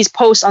some of these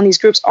posts on these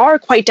groups are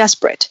quite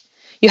desperate.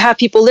 You have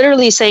people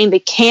literally saying they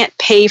can't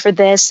pay for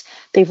this,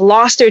 they've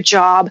lost their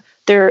job,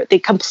 they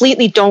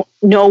completely don't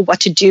know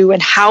what to do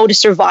and how to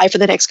survive for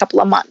the next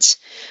couple of months.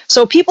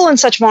 So people in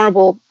such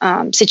vulnerable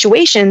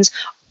situations,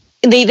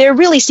 they're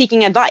really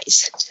seeking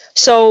advice.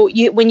 So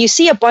when you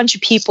see a bunch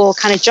of people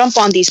kind of jump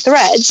on these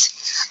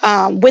threads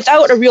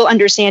without a real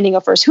understanding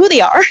of first who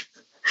they are,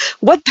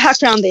 what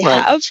background they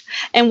have,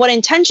 and what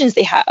intentions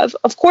they have,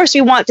 of course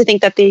we want to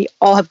think that they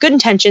all have good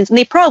intentions, and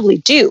they probably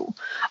do.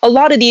 A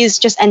lot of these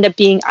just end up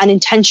being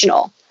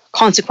unintentional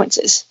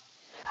consequences.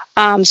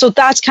 So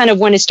that's kind of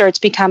when it starts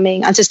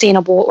becoming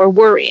unsustainable or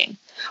worrying.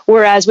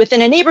 Whereas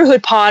within a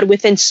neighborhood pod,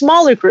 within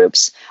smaller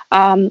groups,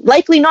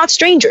 likely not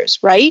strangers,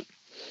 right?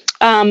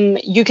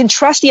 You can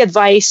trust the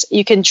advice,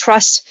 you can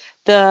trust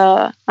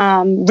the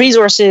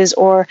resources,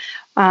 or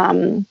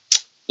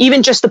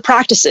even just the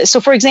practices.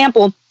 So for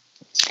example,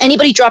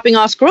 anybody dropping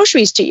off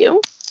groceries to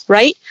you,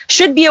 right,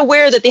 should be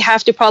aware that they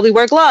have to probably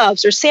wear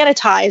gloves or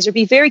sanitize or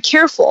be very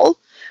careful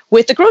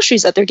with the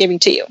groceries that they're giving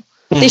to you.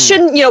 They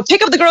shouldn't,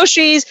 pick up the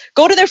groceries,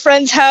 go to their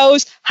friend's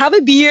house, have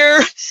a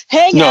beer,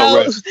 hang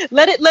out,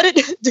 let it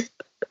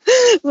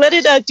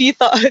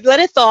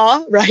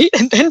thaw, right,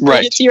 and then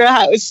bring it to your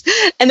house,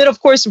 and then of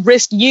course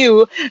risk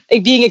you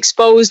being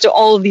exposed to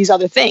all of these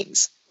other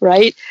things,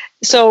 right?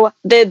 So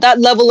that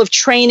level of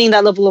training,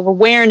 that level of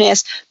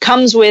awareness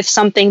comes with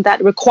something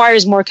that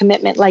requires more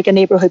commitment, like a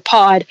neighborhood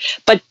pod,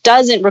 but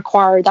doesn't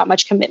require that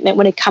much commitment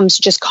when it comes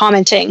to just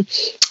commenting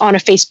on a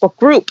Facebook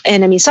group.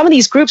 And I mean, some of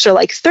these groups are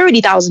like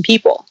 30,000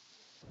 people.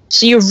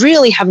 So you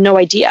really have no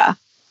idea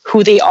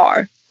who they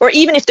are, or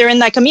even if they're in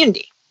that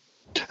community.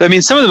 I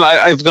mean, some of them,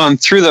 I've gone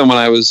through them when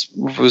I was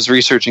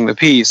researching the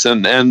piece,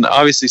 and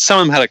obviously some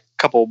of them had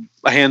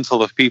a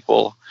handful of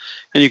people,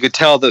 and you could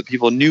tell that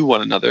people knew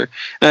one another.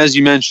 And as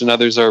you mentioned,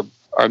 others are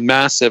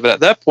massive. But at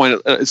that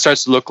point, it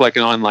starts to look like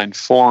an online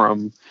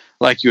forum,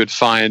 like you would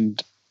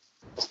find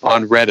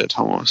on Reddit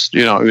almost.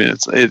 I mean,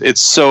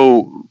 it's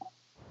so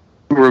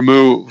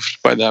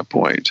removed by that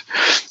point,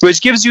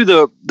 which gives you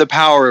the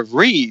power of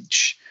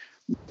reach.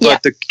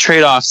 But the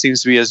trade-off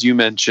seems to be, as you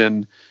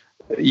mentioned,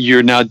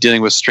 you're now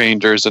dealing with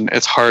strangers, and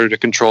it's harder to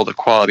control the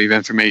quality of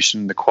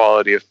information, the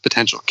quality of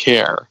potential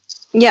care.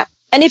 Yeah.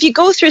 And if you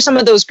go through some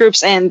of those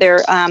groups and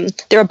their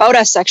About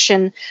Us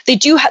section, they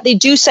do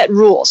set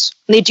rules.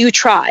 They do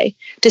try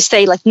to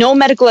say, like, no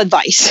medical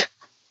advice,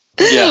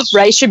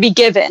 right, should be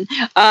given.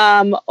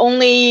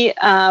 Only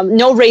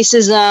no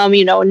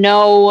racism,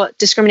 no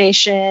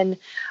discrimination,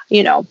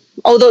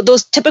 although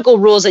those typical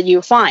rules that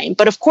you find.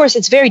 But of course,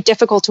 it's very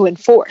difficult to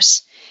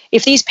enforce.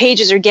 If these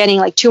pages are getting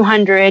like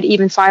 200,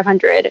 even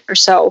 500 or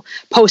so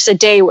posts a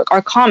day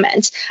or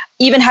comments,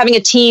 even having a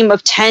team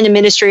of 10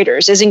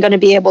 administrators isn't going to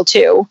be able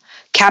to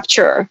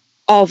capture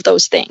all of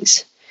those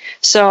things.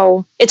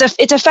 So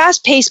it's a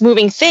fast-paced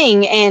moving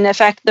thing, and the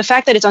fact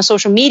that it's on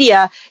social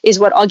media is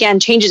what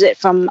again changes it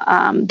from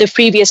the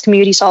previous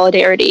community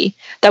solidarity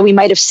that we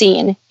might have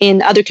seen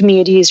in other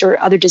communities or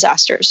other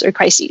disasters or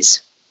crises.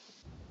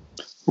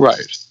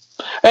 Right.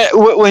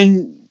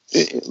 When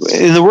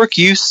in the work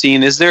you've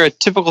seen, is there a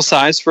typical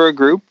size for a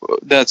group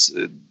that's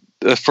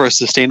for a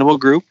sustainable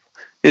group?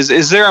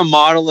 Is there a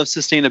model of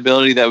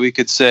sustainability that we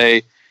could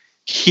say,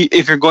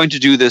 if you're going to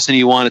do this and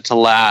you want it to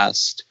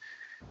last,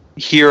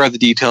 here are the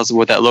details of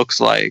what that looks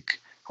like?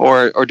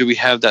 Or do we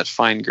have that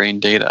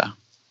fine-grained data?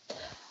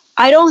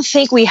 I don't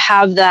think we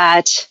have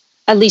that,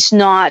 at least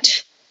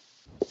not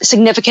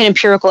significant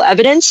empirical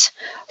evidence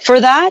for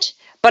that.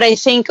 But I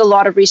think a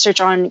lot of research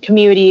on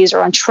communities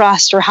or on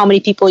trust or how many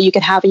people you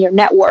can have in your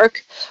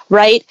network,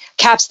 right,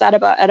 caps that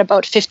at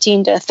about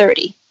 15 to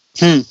 30.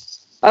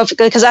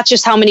 Because that's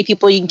just how many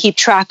people you can keep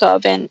track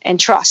of and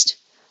trust,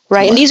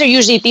 right? And these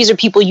are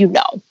people you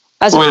know,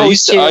 as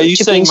opposed to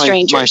being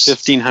strangers. My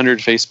 1,500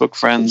 Facebook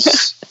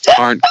friends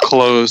aren't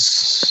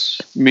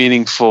close,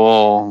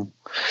 meaningful.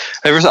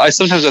 I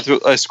sometimes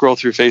I scroll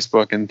through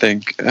Facebook and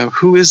think,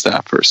 who is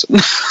that person?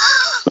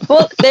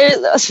 Well,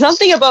 there's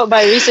something about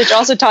my research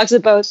also talks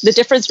about the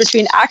difference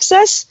between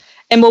access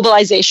and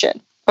mobilization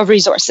of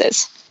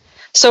resources.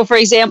 So, for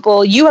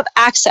example, you have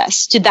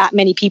access to that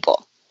many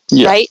people,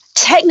 right?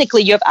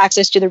 Technically, you have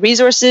access to the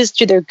resources,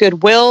 to their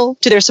goodwill,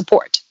 to their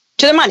support,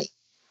 to their money,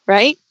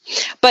 right?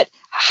 But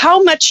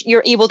how much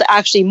you're able to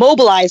actually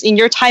mobilize in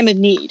your time of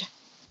need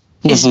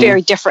is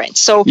very different.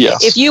 So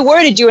if you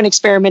were to do an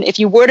experiment, if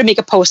you were to make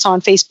a post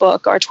on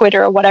Facebook or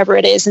Twitter or whatever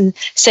it is and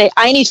say,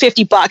 I need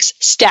 $50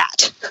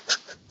 stat.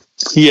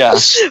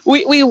 Yes.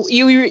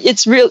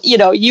 It's real,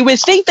 you would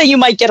think that you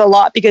might get a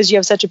lot because you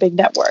have such a big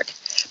network.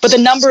 But the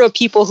number of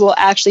people who will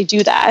actually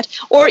do that,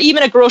 or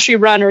even a grocery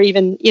run or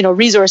even,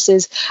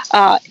 resources,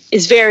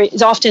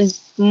 is often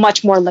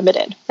much more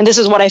limited. And this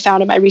is what I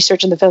found in my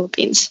research in the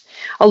Philippines.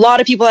 A lot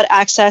of people had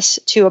access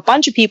to a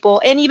bunch of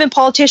people and even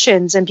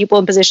politicians and people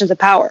in positions of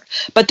power,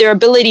 but their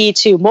ability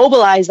to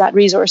mobilize that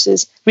resource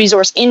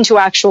into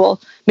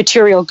actual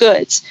material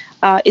goods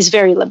is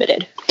very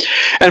limited.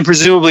 And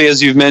presumably,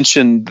 as you've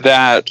mentioned,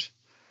 that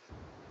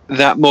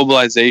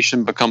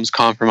mobilization becomes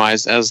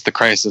compromised as the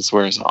crisis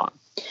wears on.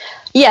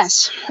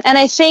 Yes. And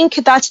I think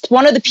that's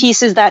one of the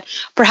pieces that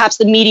perhaps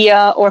the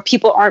media or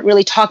people aren't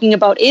really talking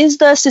about is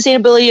the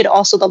sustainability and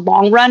also the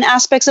long run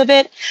aspects of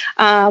it.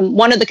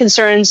 One of the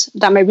concerns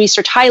that my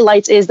research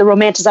highlights is the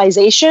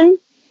romanticization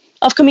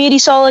of community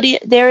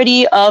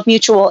solidarity, of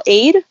mutual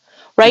aid.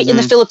 Right? In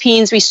the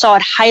Philippines, we saw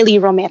it highly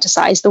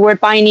romanticized. The word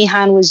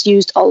bayanihan was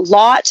used a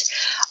lot.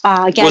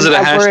 Again, was it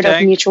a word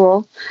of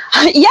mutual.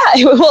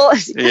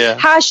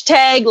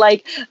 Hashtag,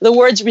 like the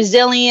words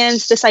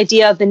resilience, this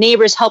idea of the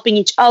neighbors helping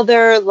each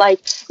other.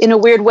 Like in a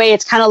weird way,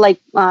 it's kind of like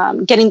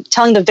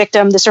telling the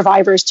victim, the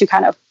survivors, to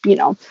kind of,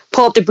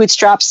 pull up their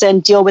bootstraps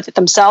and deal with it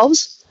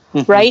themselves.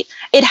 Right?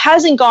 It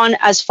hasn't gone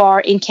as far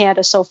in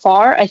Canada so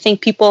far. I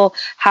think people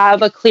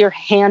have a clear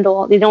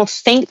handle. They don't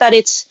think that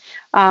it's...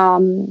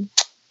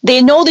 They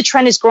know the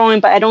trend is growing,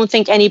 but I don't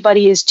think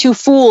anybody is too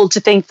fooled to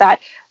think that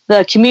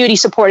the community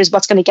support is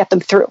what's going to get them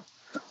through,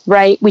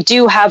 right? We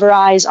do have our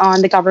eyes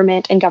on the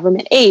government and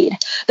government aid.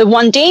 The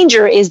one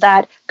danger is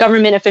that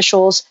government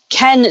officials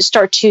can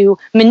start to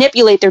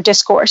manipulate their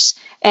discourse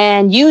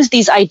and use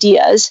these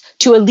ideas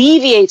to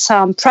alleviate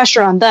some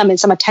pressure on them and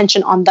some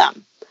attention on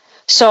them.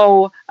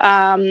 So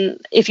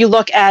if you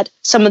look at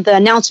some of the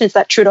announcements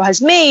that Trudeau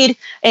has made,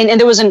 and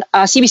there was a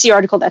CBC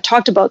article that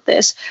talked about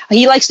this,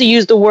 he likes to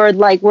use the word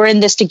like, we're in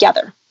this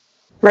together,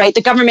 right?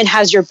 The government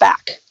has your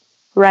back,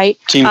 right?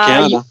 Team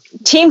Canada.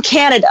 Team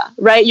Canada,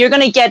 right? You're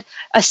going to get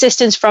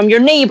assistance from your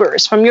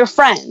neighbors, from your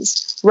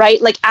friends,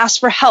 right? Like ask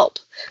for help.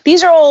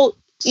 These are all,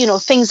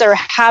 things that are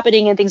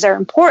happening and things that are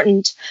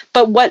important.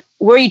 But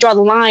where you draw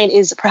the line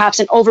is perhaps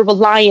an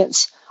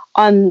over-reliance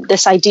on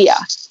this idea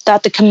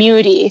that the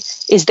community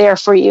is there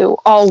for you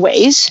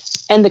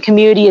always, and the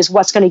community is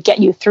what's going to get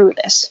you through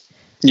this.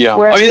 Yeah.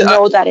 Whereas we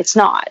know that it's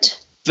not.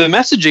 The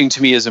messaging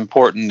to me is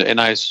important, and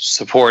I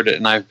support it,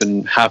 and I've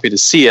been happy to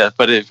see it.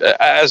 But if,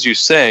 as you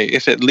say,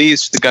 if it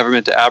leads the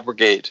government to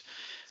abrogate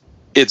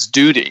its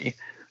duty,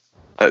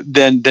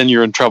 then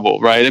you're in trouble,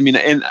 right? I mean,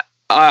 and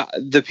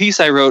the piece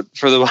I wrote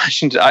for the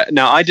Washington...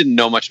 Now, I didn't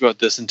know much about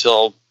this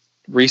until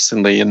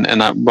recently, and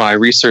when I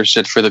researched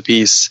it for the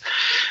piece,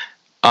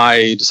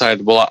 I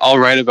decided, well, I'll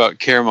write about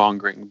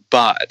caremongering,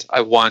 but I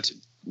want to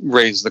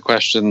raise the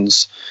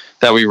questions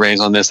that we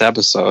raise on this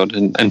episode.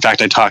 And in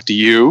fact, I talked to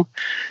you,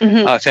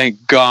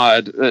 thank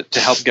God, to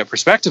help get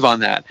perspective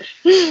on that.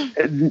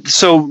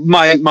 So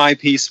my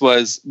piece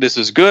was, this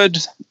is good.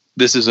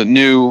 This isn't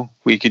new.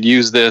 We could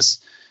use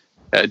this.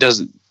 It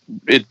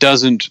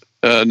doesn't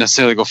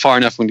necessarily go far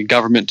enough. We need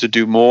government to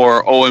do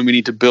more. Oh, and we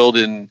need to build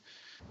in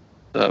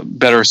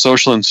better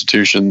social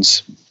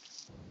institutions,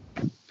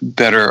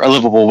 a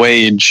livable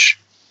wage,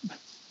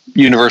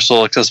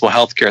 universal accessible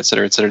healthcare, et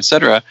cetera, et cetera, et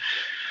cetera,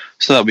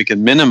 so that we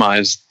can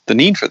minimize the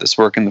need for this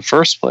work in the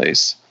first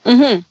place.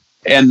 And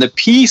the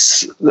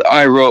piece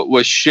I wrote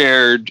was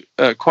shared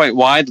quite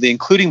widely,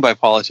 including by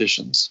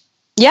politicians.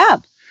 Yeah.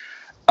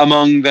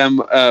 Among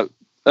them,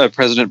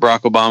 President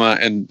Barack Obama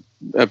and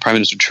Prime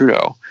Minister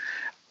Trudeau.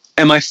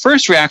 And my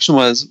first reaction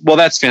was, well,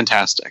 that's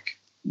fantastic,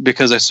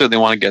 because I certainly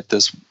want to get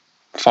this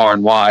far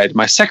and wide.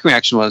 My second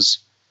reaction was,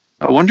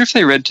 I wonder if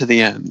they read to the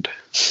end.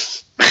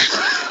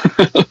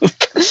 And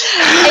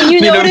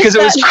because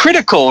it was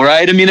critical,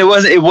 right? I mean,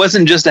 it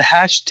wasn't just a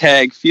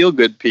hashtag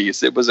feel-good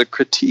piece. It was a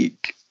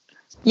critique.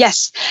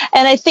 Yes.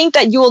 And I think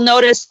that you will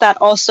notice that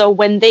also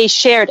when they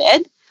shared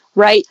it,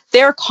 right,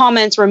 their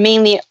comments were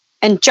mainly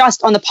and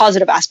just on the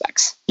positive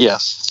aspects.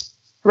 Yes.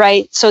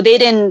 Right? So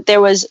there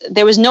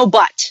was no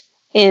but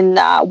in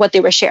what they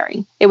were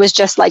sharing. It was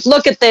just like,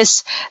 look at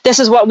this. This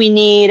is what we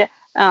need.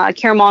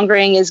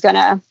 Caremongering is going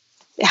to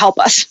help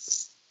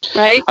us,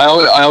 right? I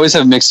always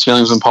have mixed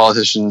feelings when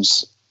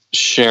politicians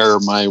share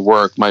my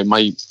work.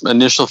 My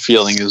initial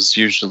feeling is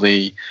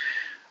usually,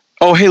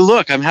 oh, hey,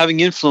 look, I'm having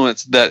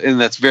influence, and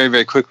that's very,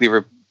 very quickly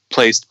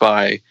replaced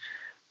by,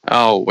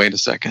 oh, wait a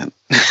second.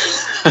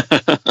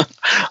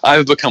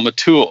 I've become a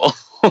tool.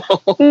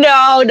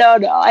 No.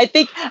 I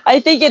think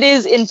it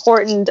is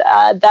important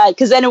that,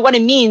 because then what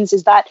it means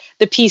is that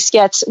the piece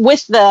gets,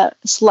 with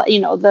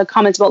the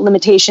comments about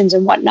limitations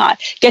and whatnot,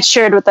 gets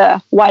shared with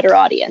a wider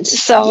audience.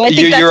 So I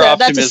think I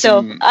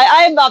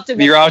am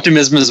optimistic. Your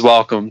optimism is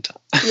welcomed.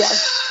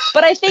 Yes,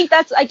 but I think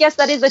I guess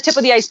that is the tip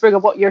of the iceberg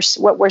of what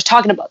we're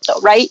talking about,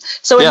 though, right?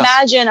 So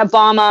imagine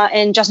Obama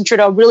and Justin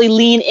Trudeau really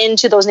lean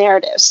into those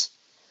narratives,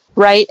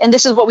 right? And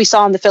this is what we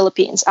saw in the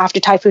Philippines after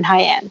Typhoon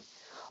Haiyan.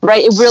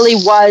 Right, it really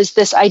was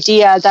this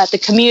idea that the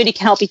community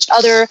can help each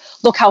other.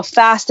 Look how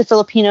fast the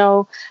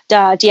Filipino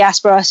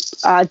diaspora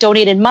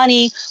donated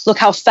money. Look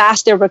how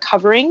fast they're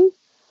recovering.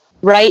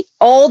 Right,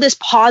 all this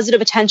positive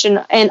attention,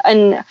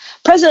 and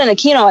President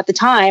Aquino at the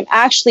time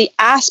actually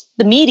asked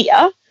the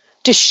media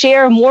to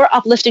share more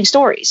uplifting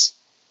stories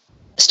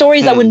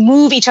that would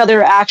move each other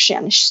to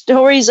action,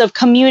 stories of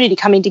community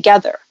coming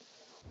together.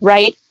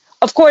 Right.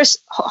 Of course,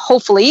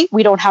 hopefully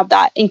we don't have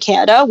that in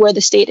Canada, where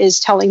the state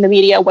is telling the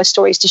media what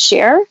stories to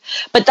share.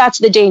 But that's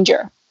the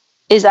danger,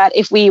 is that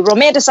if we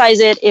romanticize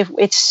it, if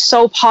it's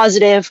so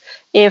positive,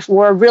 if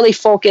we're really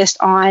focused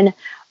on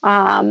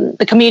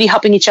the community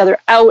helping each other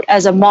out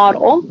as a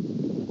model,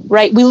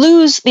 right, we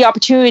lose the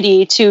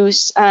opportunity to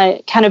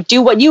kind of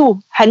do what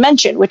you had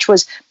mentioned, which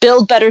was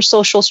build better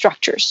social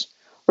structures,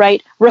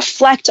 right?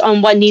 Reflect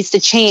on what needs to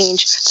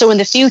change, so in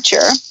the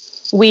future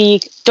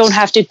we don't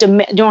have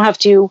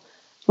to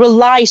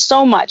rely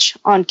so much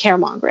on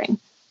caremongering.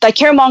 That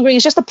caremongering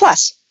is just a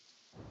plus,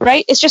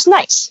 right? It's just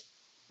nice.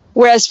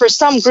 Whereas for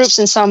some groups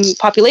and some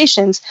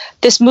populations,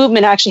 this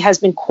movement actually has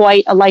been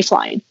quite a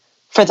lifeline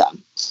for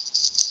them,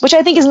 which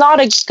I think is not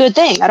a good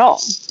thing at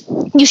all.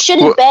 You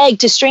shouldn't beg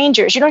to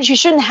strangers. You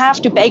shouldn't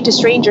have to beg to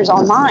strangers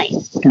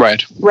online.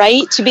 Right.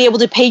 Right? To be able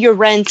to pay your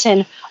rent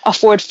and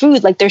afford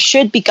food. Like, there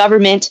should be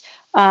government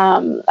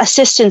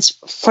assistance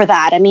for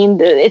that. I mean,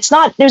 there's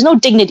no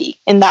dignity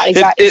in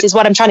that, is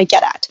what I'm trying to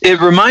get at.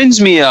 It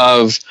reminds me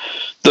of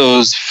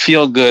those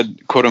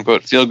quote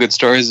unquote feel good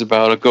stories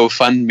about a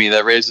GoFundMe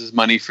that raises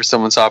money for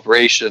someone's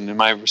operation. And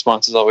my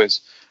response is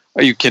always,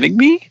 are you kidding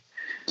me?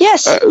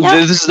 Yes.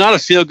 This is not a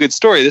feel good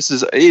story.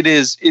 It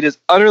is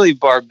utterly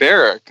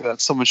barbaric that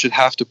someone should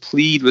have to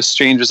plead with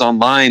strangers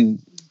online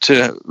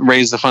to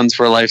raise the funds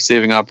for a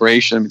life-saving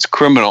operation. It's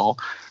criminal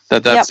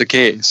that's the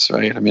case,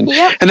 right? I mean,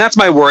 and that's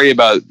my worry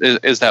about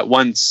is that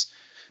once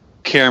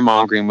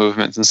caremongering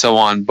movements and so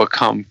on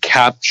become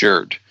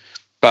captured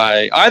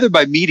either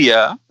by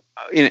media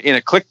in a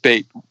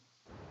clickbait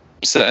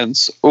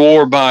sense,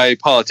 or by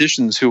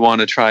politicians who want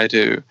to try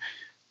to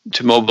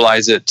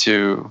mobilize it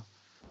to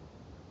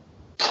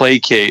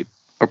placate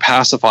or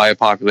pacify a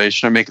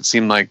population or make it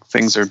seem like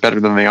things are better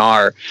than they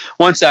are.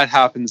 Once that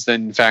happens,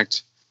 then in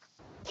fact,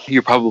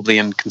 you're probably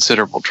in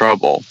considerable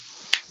trouble.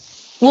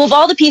 Well, of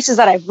all the pieces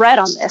that I've read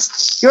on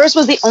this, yours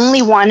was the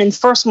only one and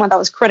first one that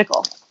was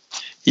critical.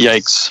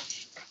 Yikes.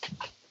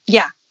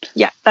 Yeah,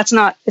 it's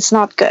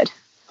not good.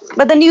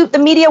 But the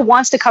media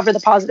wants to cover the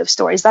positive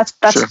stories. That's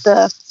sure.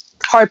 The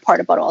hard part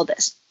about all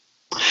this.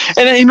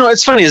 And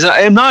it's funny, is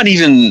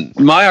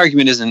my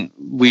argument isn't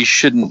we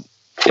shouldn't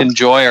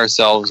enjoy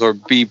ourselves or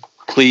be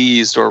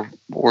pleased or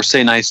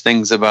say nice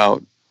things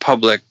about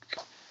public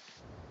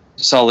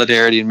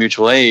solidarity and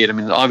mutual aid. I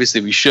mean,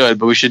 obviously we should,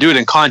 but we should do it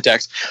in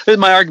context.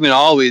 My argument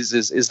always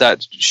is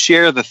that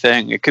share the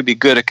thing. It could be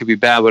good, it could be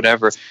bad,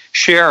 whatever.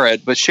 Share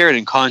it, but share it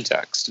in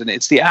context. And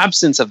it's the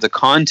absence of the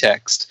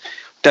context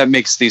that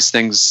makes these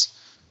things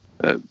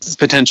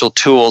potential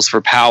tools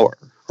for power,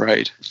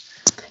 right?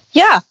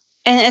 Yeah,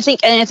 and I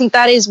think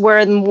that is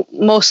where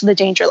most of the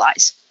danger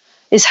lies.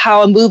 Is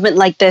how a movement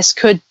like this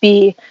could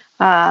be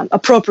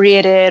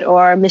appropriated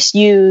or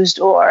misused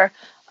or,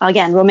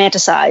 again,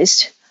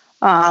 romanticized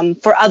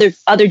for other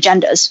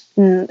agendas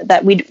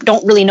that we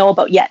don't really know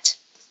about yet.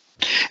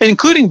 And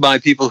including by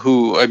people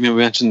who, I mean,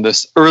 we mentioned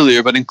this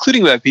earlier, but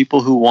including by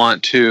people who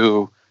want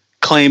to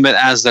claim it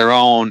as their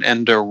own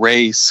and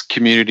erase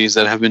communities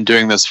that have been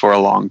doing this for a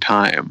long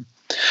time.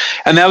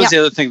 And that was the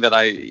other thing that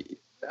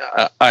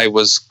I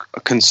was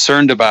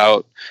concerned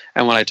about.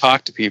 And when I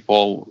talked to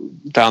people,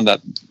 found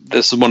that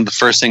this is one of the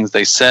first things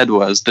they said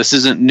was, this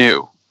isn't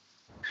new.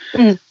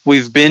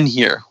 We've been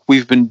here.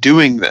 We've been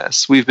doing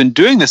this. We've been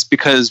doing this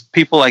because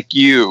people like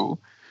you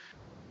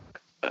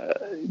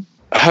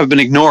have been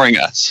ignoring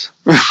us,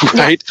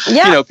 right?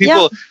 Yeah.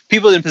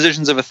 People in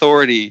positions of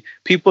authority,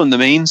 people in the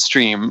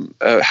mainstream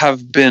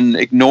have been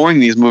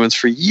ignoring these movements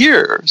for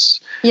years.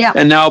 Yeah.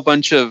 And now a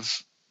bunch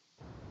of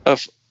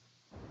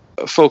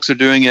folks are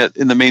doing it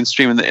in the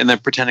mainstream and they're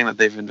pretending that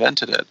they've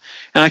invented it.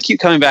 And I keep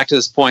coming back to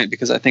this point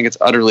because I think it's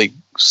utterly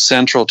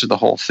central to the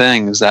whole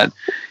thing, is that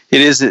it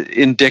is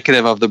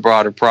indicative of the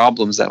broader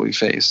problems that we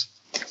face.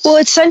 Well,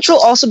 it's central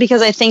also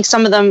because I think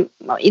some of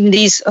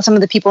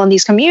the people in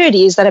these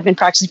communities that have been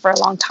practicing for a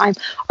long time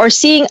are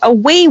seeing a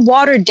way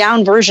watered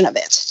down version of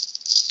it,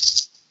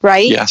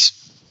 right? Yes.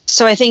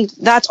 So I think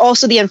that's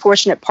also the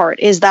unfortunate part,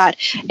 is that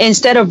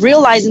instead of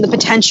realizing the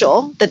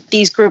potential that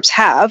these groups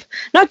have,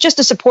 not just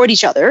to support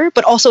each other,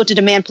 but also to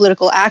demand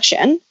political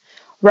action,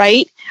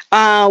 right?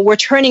 We're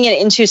turning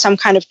it into some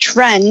kind of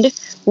trend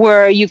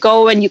where you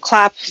go and you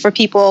clap for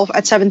people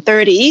at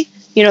 7:30,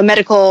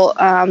 medical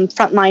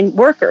frontline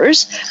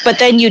workers, but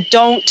then you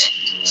don't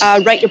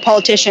write your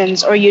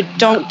politicians, or you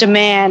don't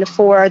demand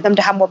for them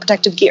to have more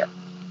protective gear,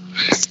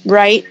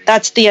 right?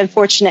 That's the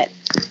unfortunate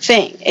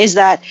thing, is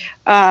that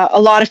a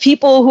lot of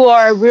people who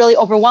are really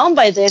overwhelmed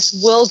by this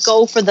will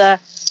go for the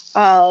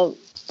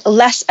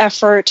less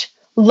effort,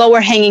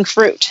 lower hanging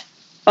fruit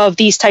of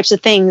these types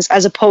of things,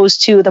 as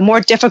opposed to the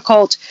more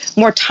difficult,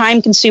 more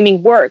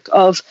time-consuming work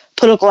of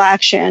political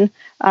action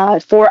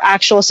for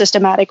actual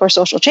systematic or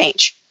social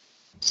change.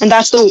 And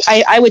that's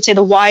I would say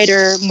the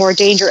wider, more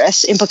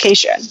dangerous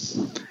implication.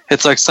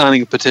 It's like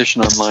signing a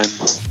petition online.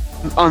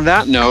 On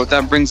that note,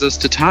 that brings us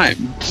to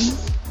time.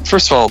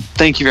 First of all,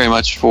 thank you very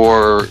much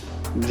for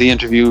the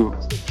interview,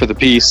 for the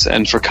piece,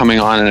 and for coming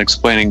on and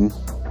explaining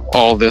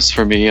all this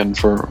for me and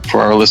for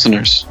our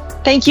listeners.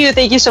 Thank you.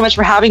 Thank you so much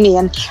for having me.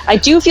 And I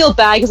do feel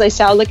bad because I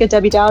sound like a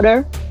Debbie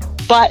Downer,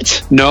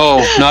 but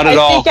no, not at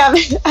all. I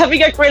think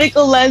having a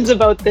critical lens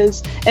about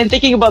this and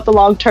thinking about the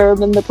long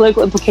term and the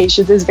political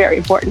implications is very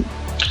important.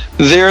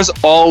 There's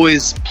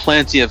always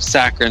plenty of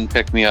saccharine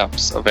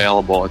pick-me-ups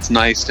available. It's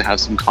nice to have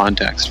some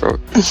context for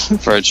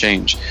a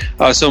change.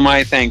 So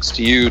my thanks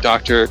to you,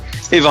 Dr.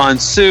 Yvonne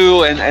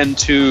Su, and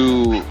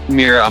to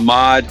Mira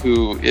Ahmad,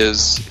 who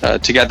is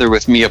together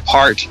with me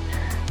apart,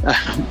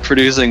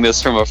 producing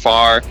this from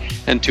afar,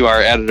 and to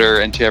our editor,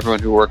 and to everyone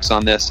who works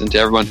on this, and to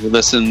everyone who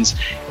listens.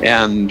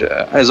 And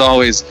as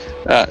always,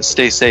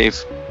 stay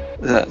safe,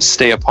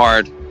 stay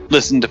apart,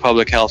 listen to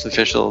public health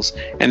officials,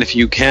 and if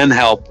you can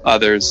help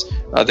others,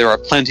 there are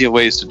plenty of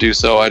ways to do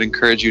so. I'd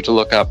encourage you to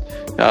look up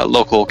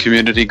local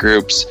community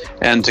groups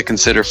and to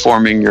consider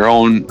forming your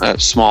own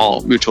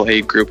small mutual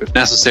aid group if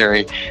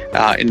necessary.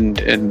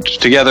 And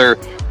together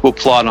we'll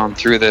plod on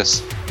through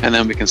this, and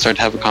then we can start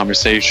to have a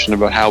conversation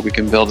about how we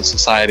can build a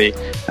society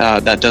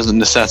that doesn't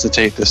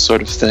necessitate this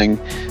sort of thing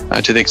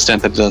to the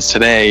extent that it does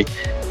today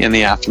in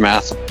the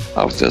aftermath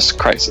of this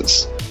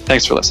crisis.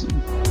 Thanks for listening.